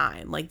one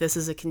time. Like, this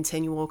is a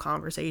continual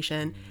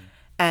conversation.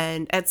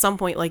 And at some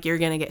point, like, you're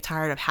going to get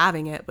tired of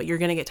having it, but you're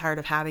going to get tired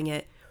of having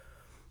it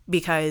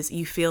because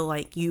you feel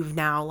like you've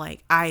now,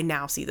 like, I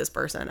now see this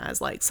person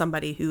as like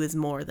somebody who is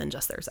more than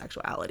just their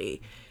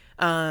sexuality.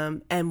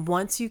 And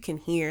once you can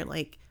hear,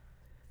 like,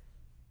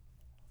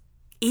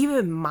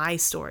 even my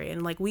story,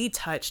 and like we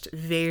touched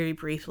very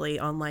briefly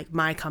on like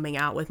my coming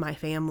out with my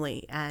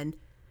family, and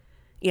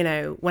you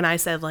know, when I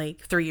said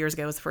like 3 years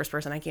ago was the first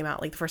person I came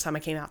out, like the first time I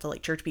came out to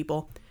like church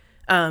people,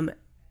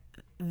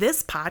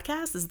 this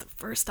podcast is the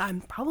first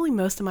time probably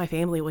most of my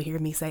family will hear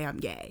me say I'm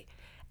gay.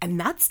 And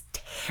that's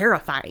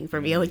terrifying for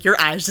me. Like, your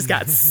eyes just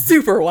got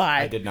super I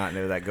wide. did not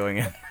know that going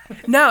in.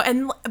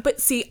 No, but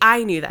see,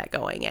 I knew that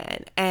going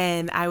in.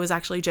 And I was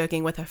actually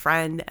joking with a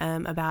friend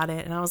about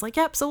it. And I was like,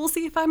 yep, so we'll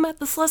see if I'm at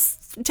the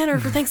Celeste's dinner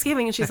for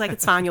Thanksgiving. And she's like,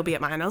 it's fine, you'll be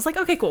at mine. I was like,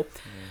 okay, cool.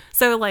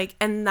 So, like,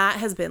 and that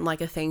has been, like,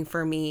 a thing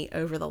for me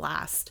over the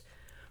last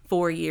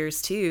 4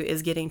 years, too,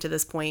 is getting to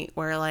this point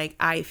where, like,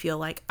 I feel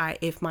like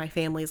if my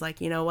family's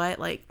like, you know what,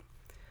 like,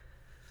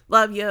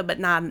 love you, but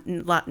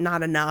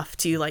not enough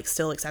to, like,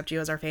 still accept you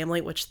as our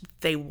family, which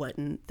they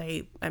wouldn't.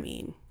 They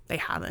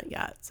haven't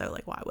yet. So,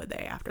 like, why would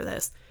they after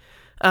this?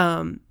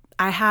 I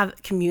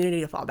have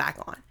community to fall back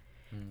on.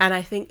 And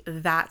I think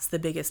that's the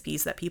biggest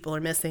piece that people are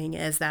missing,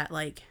 is that,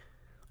 like,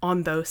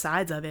 on both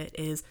sides of it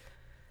is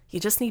you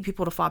just need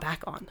people to fall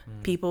back on.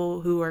 People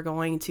who are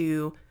going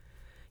to,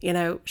 you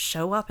know,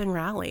 show up and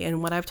rally.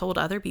 And what I've told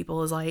other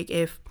people is, like,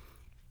 if,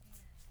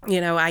 you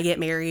know, I get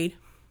married,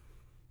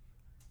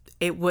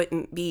 it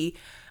wouldn't be,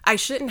 I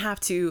shouldn't have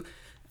to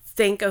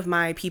think of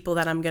my people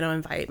that I'm going to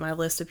invite, my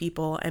list of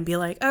people, and be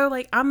like, oh,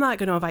 like, I'm not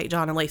going to invite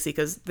John and Lacey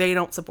because they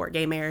don't support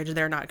gay marriage.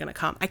 They're not going to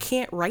come. I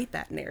can't write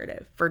that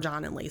narrative for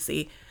John and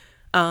Lacey.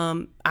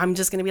 I'm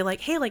just going to be like,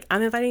 hey, like,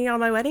 I'm inviting you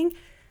on my wedding.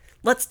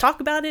 Let's talk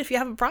about it if you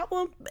have a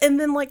problem. And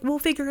then, like, we'll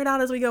figure it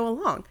out as we go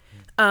along.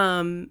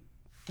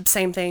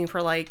 Same thing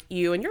for, like,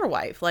 you and your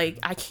wife. Like,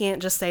 I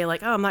can't just say,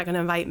 like, oh, I'm not going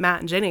to invite Matt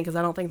and Jenny because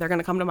I don't think they're going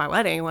to come to my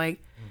wedding.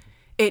 Like,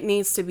 it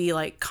needs to be,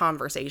 like,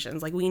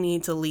 conversations. Like, we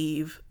need to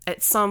leave,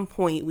 at some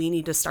point, we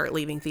need to start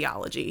leaving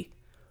theology,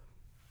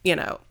 you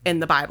know, in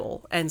the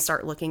Bible, and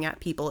start looking at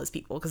people as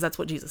people, because that's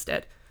what Jesus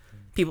did.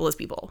 People as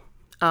people.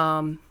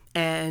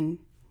 And,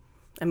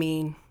 I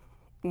mean,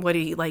 what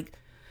did he, like,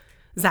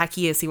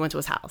 Zacchaeus, he went to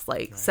his house,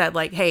 like, said,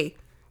 like, hey,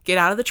 get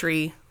out of the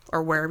tree,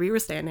 or wherever you were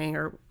standing,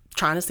 or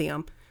trying to see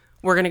him.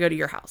 We're going to go to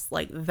your house.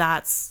 Like,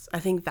 that's, I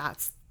think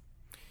that's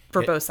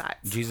for both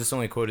sides. Jesus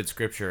only quoted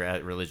scripture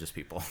at religious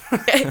people.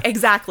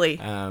 Exactly.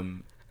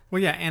 Well,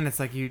 yeah, and it's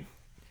like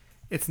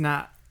it's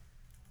not,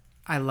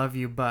 I love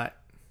you, but,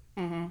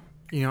 you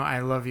know, I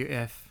love you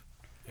if.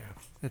 Yeah.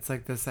 It's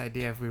like this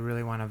idea, if we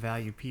really want to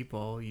value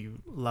people,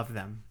 you love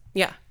them.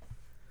 Yeah.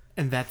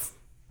 And that's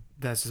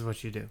just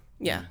what you do.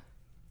 Yeah.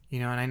 You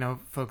know, and I know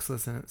some folks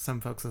listen to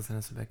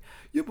this and be like,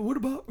 yeah, but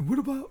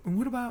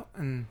what about?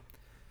 And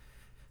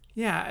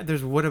yeah,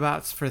 there's what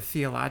abouts for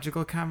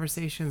theological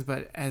conversations,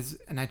 but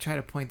and I try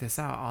to point this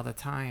out all the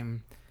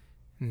time,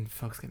 and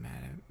folks get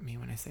mad at me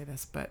when I say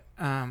this, but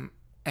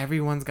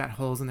everyone's got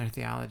holes in their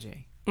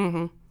theology.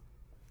 Mm-hmm.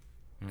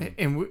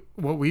 And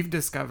what we've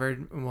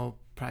discovered, and we'll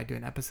probably do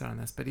an episode on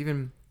this, but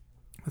even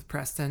with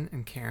Preston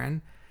and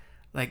Karen,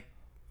 like,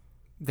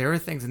 there are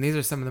things, and these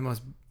are some of the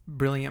most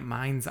brilliant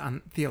minds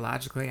on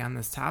theologically on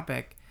this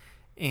topic,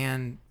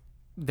 and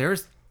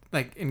there's,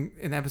 like, in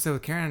the episode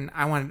with Karen,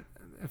 I wanted,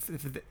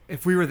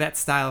 if we were that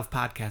style of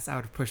podcast, I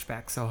would push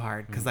back so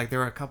hard, because like there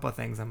were a couple of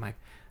things I'm like,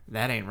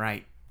 that ain't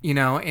right, you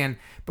know.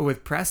 But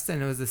with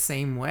Preston, it was the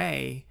same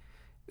way,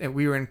 that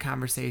we were in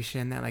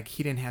conversation, that, like,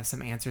 he didn't have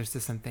some answers to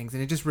some things,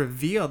 and it just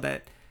revealed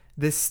that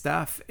this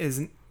stuff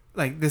isn't,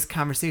 like, this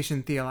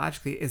conversation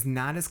theologically is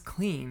not as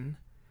clean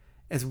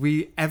as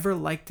we ever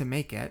like to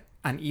make it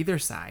on either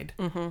side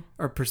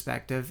or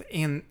perspective.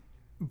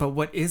 But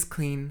what is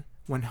clean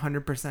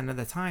 100% of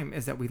the time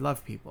is that we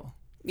love people.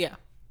 Yeah.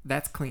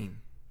 That's clean,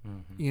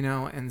 you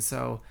know? And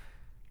so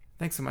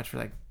thanks so much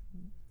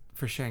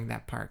for sharing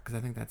that part, because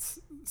I think that's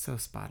so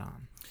spot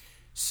on.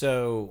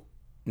 So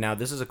now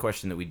this is a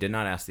question that we did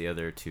not ask the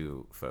other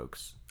two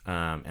folks,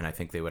 and I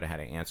think they would have had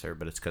an answer,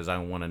 but it's because I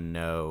want to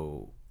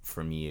know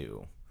from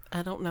you.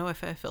 I don't know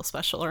if I feel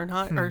special or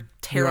not, or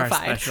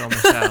terrified. You are special,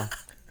 Michelle.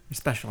 You're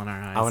special in our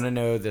eyes. I want to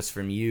know this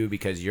from you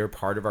because you're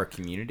part of our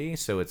community,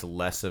 so it's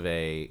less of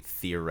a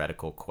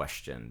theoretical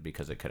question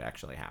because it could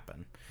actually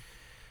happen.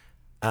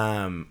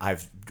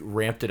 I've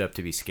ramped it up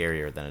to be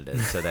scarier than it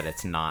is so that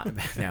it's not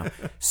now.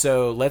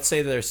 So let's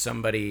say there's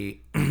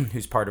somebody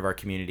who's part of our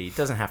community. It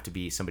doesn't have to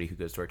be somebody who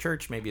goes to our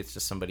church. Maybe it's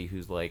just somebody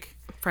who's like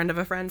friend of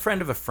a friend,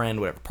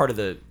 whatever, part of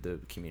the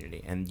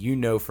community. And you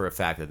know for a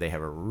fact that they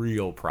have a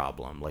real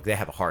problem. Like, they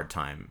have a hard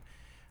time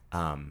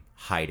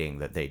hiding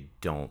that they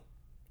don't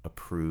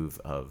approve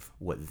of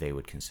what they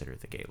would consider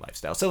the gay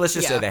lifestyle. So let's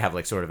just say they have,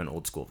 like, sort of an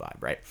old school vibe,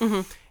 right?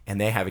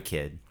 And they have a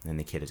kid, and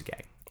the kid is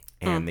gay.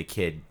 And the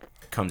kid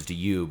comes to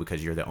you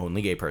because you're the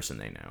only gay person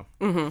they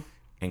know,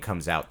 and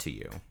comes out to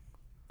you.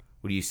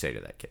 What do you say to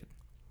that kid?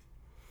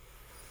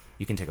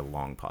 You can take a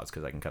long pause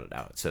because I can cut it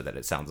out so that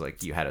it sounds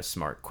like you had a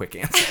smart, quick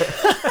answer.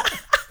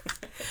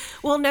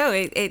 Well, no,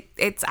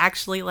 it's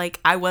actually, like,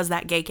 I was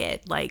that gay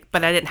kid, like,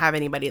 but I didn't have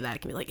anybody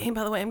that can be like, hey,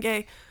 by the way, I'm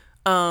gay.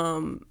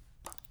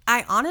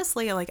 I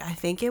honestly, like, I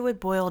think it would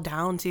boil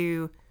down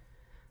to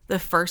the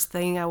first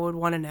thing I would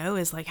want to know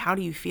is, like, how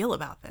do you feel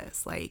about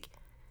this? Like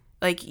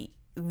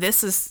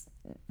this is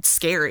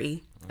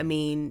scary. I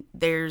mean,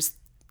 there's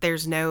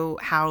no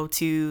how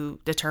to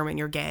determine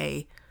you're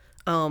gay.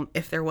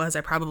 If there was,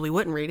 I probably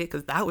wouldn't read it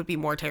because that would be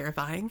more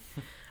terrifying.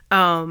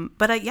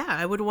 But yeah,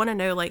 I would want to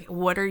know, like,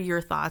 what are your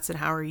thoughts and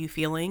how are you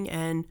feeling?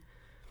 And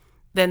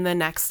then the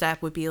next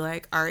step would be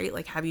like, all right,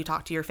 like, have you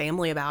talked to your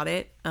family about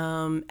it?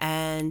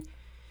 And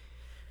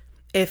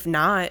if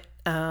not,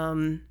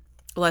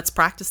 let's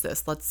practice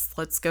this.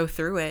 Let's go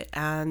through it,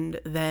 and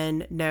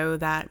then know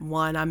that,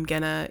 one, I'm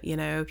gonna,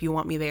 if you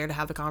want me there to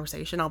have the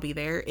conversation, I'll be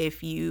there.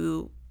 If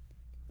you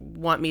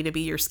want me to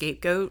be your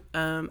scapegoat,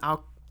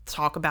 I'll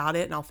talk about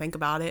it and I'll think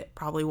about it.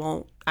 Probably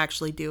won't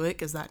actually do it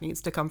because that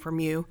needs to come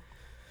from you.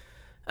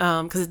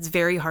 Because it's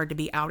very hard to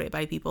be outed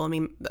by people. I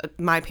mean,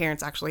 my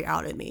parents actually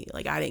outed me.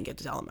 Like, I didn't get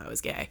to tell them I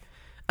was gay.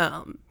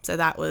 So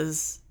that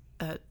was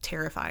a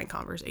terrifying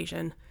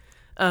conversation.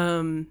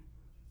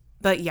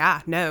 But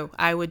yeah, no,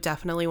 I would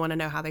definitely want to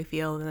know how they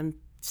feel and then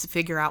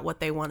figure out what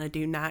they want to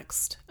do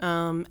next.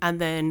 And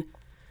then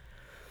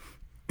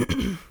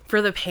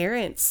for the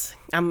parents,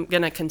 I'm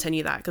going to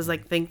continue that because I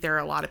think there are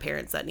a lot of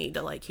parents that need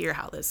to like hear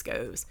how this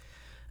goes.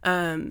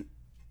 A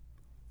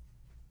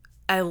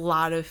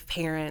lot of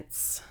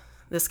parents,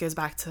 this goes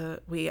back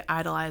to, we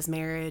idolize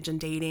marriage and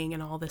dating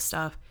and all this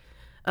stuff.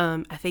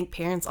 I think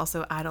parents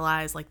also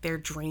idolize like their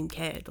dream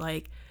kid.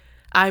 Like,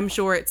 I'm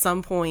sure at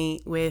some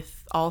point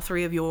with all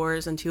 3 of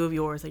yours and 2 of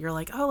yours that you're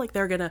like, oh, like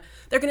they're gonna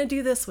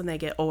do this when they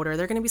get older.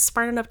 They're gonna be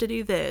smart enough to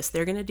do this.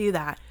 They're gonna do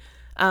that.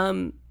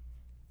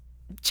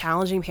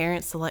 Challenging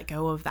parents to let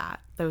go of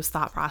those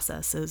thought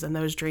processes and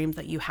those dreams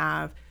that you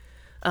have,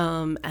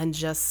 and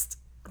just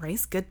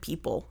raise good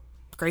people,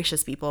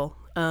 gracious people.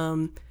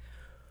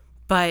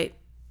 But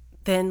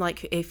then,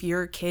 like, if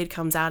your kid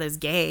comes out as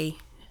gay,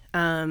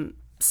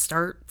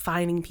 start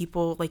finding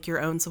people like your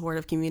own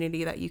supportive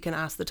community that you can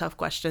ask the tough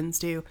questions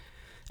to,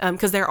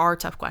 because there are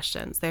tough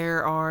questions.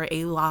 There are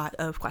a lot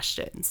of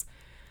questions,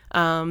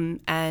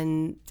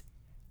 and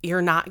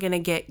you're not going to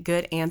get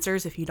good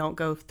answers if you don't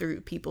go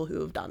through people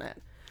who have done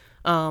it,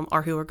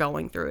 or who are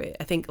going through it.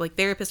 I think like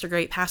therapists are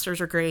great,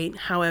 pastors are great.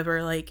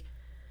 However, like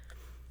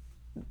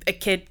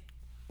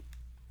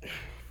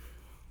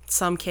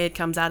some kid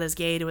comes out as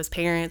gay to his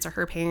parents or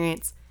her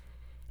parents,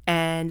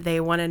 and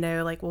they want to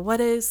know, like, well, what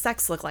does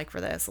sex look like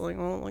for this? Like,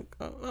 well,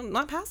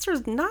 my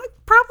pastor's not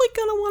probably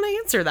going to want to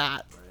answer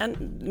that.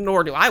 And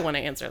nor do I want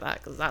to answer that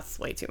because that's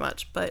way too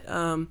much.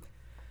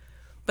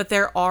 But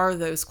there are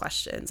those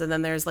questions. And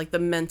then there's, like, the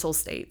mental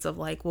states of,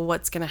 like, well,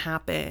 what's going to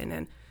happen?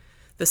 And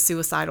the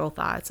suicidal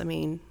thoughts. I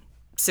mean,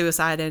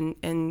 suicide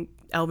in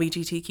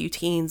LGBTQ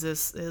teens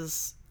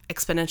is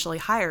exponentially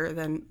higher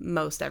than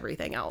most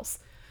everything else,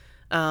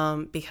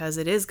 because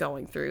it is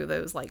going through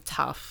those, like,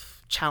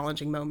 tough,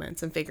 challenging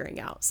moments and figuring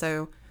out.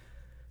 So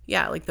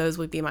yeah, like those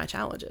would be my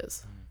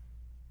challenges.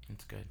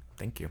 That's good.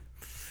 Thank you.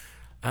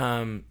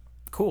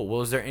 Cool.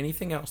 Well, is there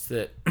anything else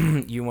that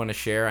you want to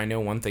share? I know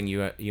one thing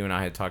you and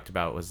I had talked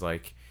about was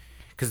like,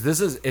 because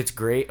it's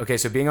great. Okay,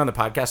 so being on the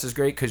podcast is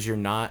great because you're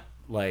not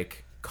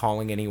like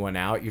calling anyone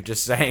out. You're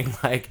just saying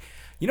like,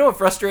 you know what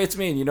frustrates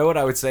me, and you know what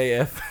I would say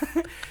if.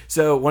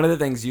 So one of the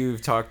things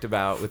you've talked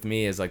about with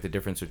me is like the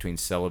difference between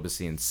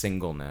celibacy and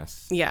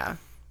singleness. Yeah.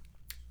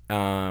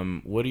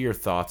 What are your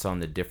thoughts on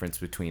the difference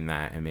between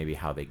that and maybe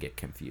how they get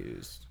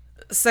confused?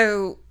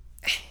 So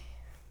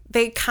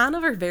they kind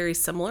of are very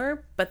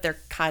similar, but they're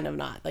kind of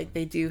not. Like,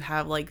 they do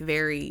have like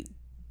very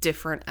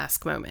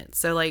different-esque moments.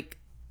 So like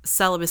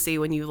celibacy,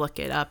 when you look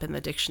it up in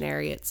the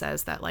dictionary, it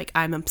says that like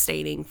I'm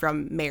abstaining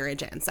from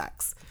marriage and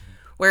sex.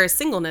 Whereas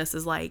singleness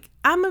is like,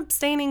 I'm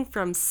abstaining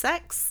from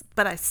sex,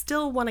 but I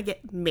still want to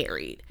get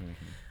married.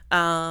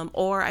 Mm-hmm.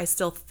 Or I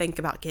still think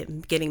about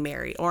getting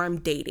married, or I'm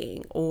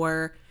dating,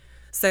 or...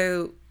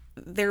 So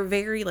they're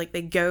very, like,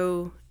 they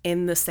go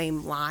in the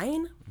same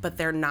line, but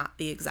they're not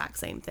the exact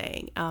same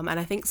thing. And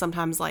I think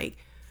sometimes, like,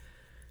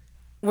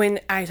 when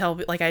I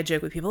I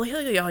joke with people, like, oh,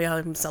 yeah,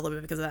 I'm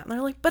celibate because of that. And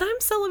they're like, but I'm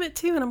celibate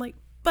too. And I'm like,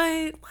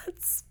 but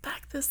let's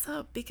back this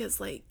up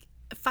because, like,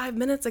 5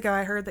 minutes ago,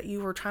 I heard that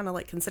you were trying to,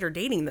 like, consider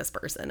dating this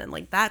person. And,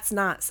 like, that's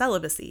not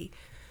celibacy.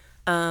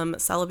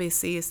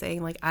 Celibacy is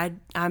saying, like,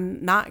 I'm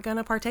not going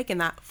to partake in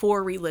that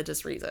for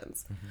religious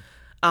reasons. Mm-hmm.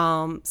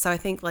 So I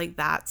think like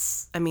that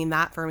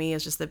for me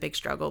is just a big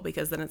struggle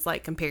because then it's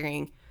like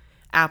comparing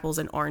apples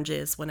and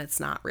oranges when it's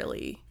not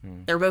really,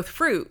 they're both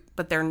fruit,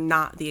 but they're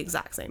not the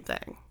exact same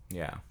thing.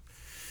 Yeah.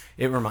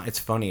 It's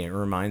funny. It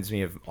reminds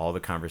me of all the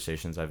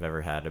conversations I've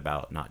ever had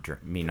about not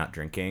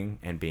drinking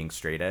and being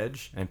straight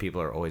edge. And people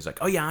are always like,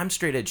 oh yeah, I'm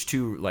straight edge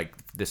too, like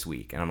this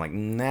week. And I'm like,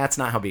 that's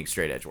not how being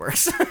straight edge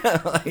works.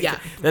 Like, yeah.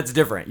 That's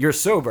different. You're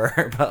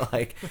sober, but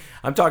like,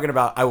 I'm talking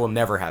about, I will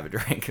never have a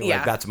drink. Like,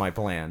 yeah. That's my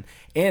plan.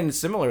 And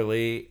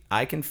similarly,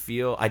 I can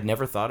feel, I'd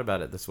never thought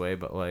about it this way,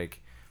 but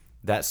like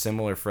that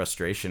similar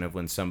frustration of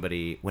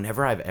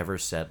whenever I've ever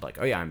said like,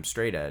 oh yeah, I'm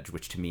straight edge,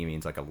 which to me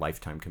means like a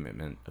lifetime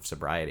commitment of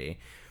sobriety.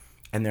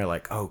 And they're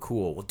like, oh,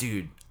 cool. Well,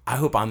 dude, I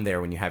hope I'm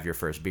there when you have your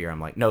first beer. I'm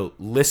like, no,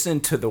 listen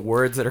to the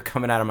words that are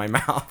coming out of my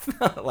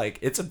mouth. Like,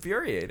 it's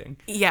infuriating.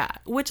 Yeah,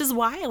 which is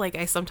why, like,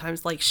 I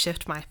sometimes, like,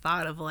 shift my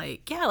thought of,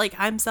 like, yeah, like,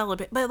 I'm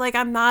celibate. But, like,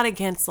 I'm not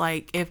against,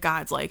 like, if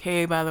God's like,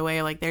 hey, by the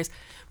way, like,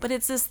 but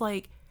it's just,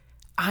 like,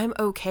 I'm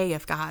okay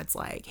if God's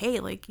like, hey,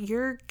 like,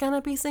 you're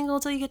gonna be single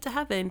till you get to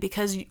heaven,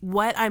 because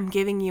what I'm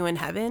giving you in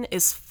heaven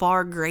is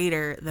far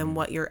greater than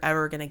what you're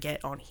ever gonna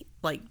get on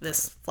like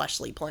this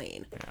fleshly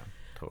plane. Yeah,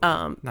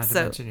 totally. Not to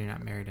mention you're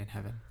not married in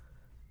heaven.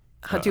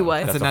 Do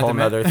what? That's a another whole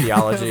nother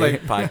theology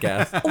Like-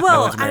 podcast. No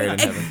Well, one's married in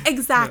heaven.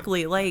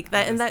 exactly, like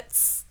that, and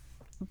that's.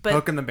 But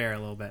Poking the bear a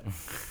little bit.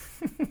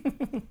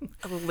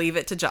 I'll leave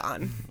it to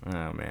John.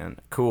 Oh man,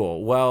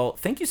 cool. Well,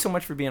 thank you so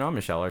much for being on,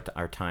 Michelle.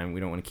 Our time, we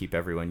don't want to keep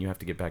everyone. You have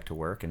to get back to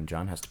work, and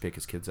John has to pick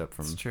his kids up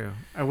from. It's true.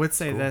 I would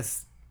say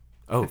this.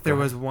 Oh, If there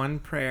go was ahead. one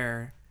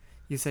prayer,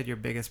 you said your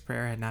biggest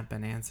prayer had not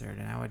been answered,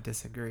 and I would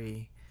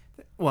disagree.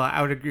 Well,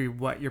 I would agree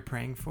what you're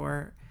praying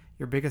for.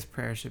 Your biggest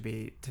prayer should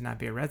be to not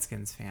be a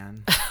Redskins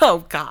fan.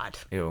 Oh God.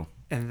 Ew,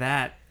 And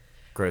that,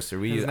 gross. Are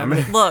we? Is that I'm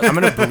gonna Look. I'm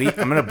gonna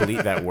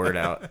bleep that word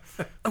out.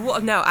 Well,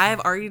 no, I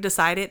have already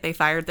decided they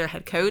fired their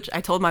head coach.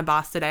 I told my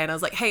boss today, and I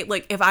was like, hey,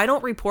 like, if I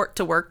don't report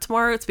to work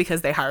tomorrow, it's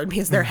because they hired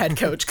me as their head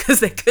coach, because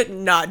they could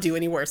not do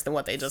any worse than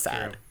what they just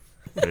had.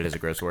 But it is a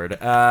gross word.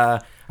 All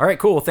right,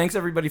 cool. Thanks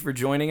everybody for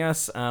joining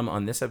us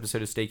on this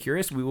episode of Stay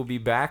Curious. We will be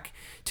back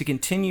to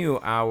continue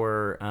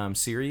our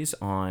series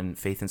on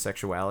faith and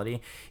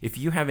sexuality. If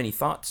you have any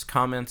thoughts,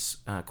 comments,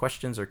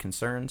 questions, or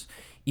concerns,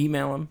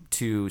 email them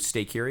to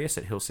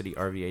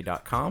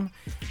staycurious@hillcityrva.com.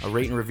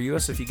 Rate and review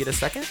us if you get a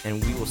second,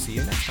 and we will see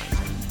you next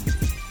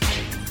time.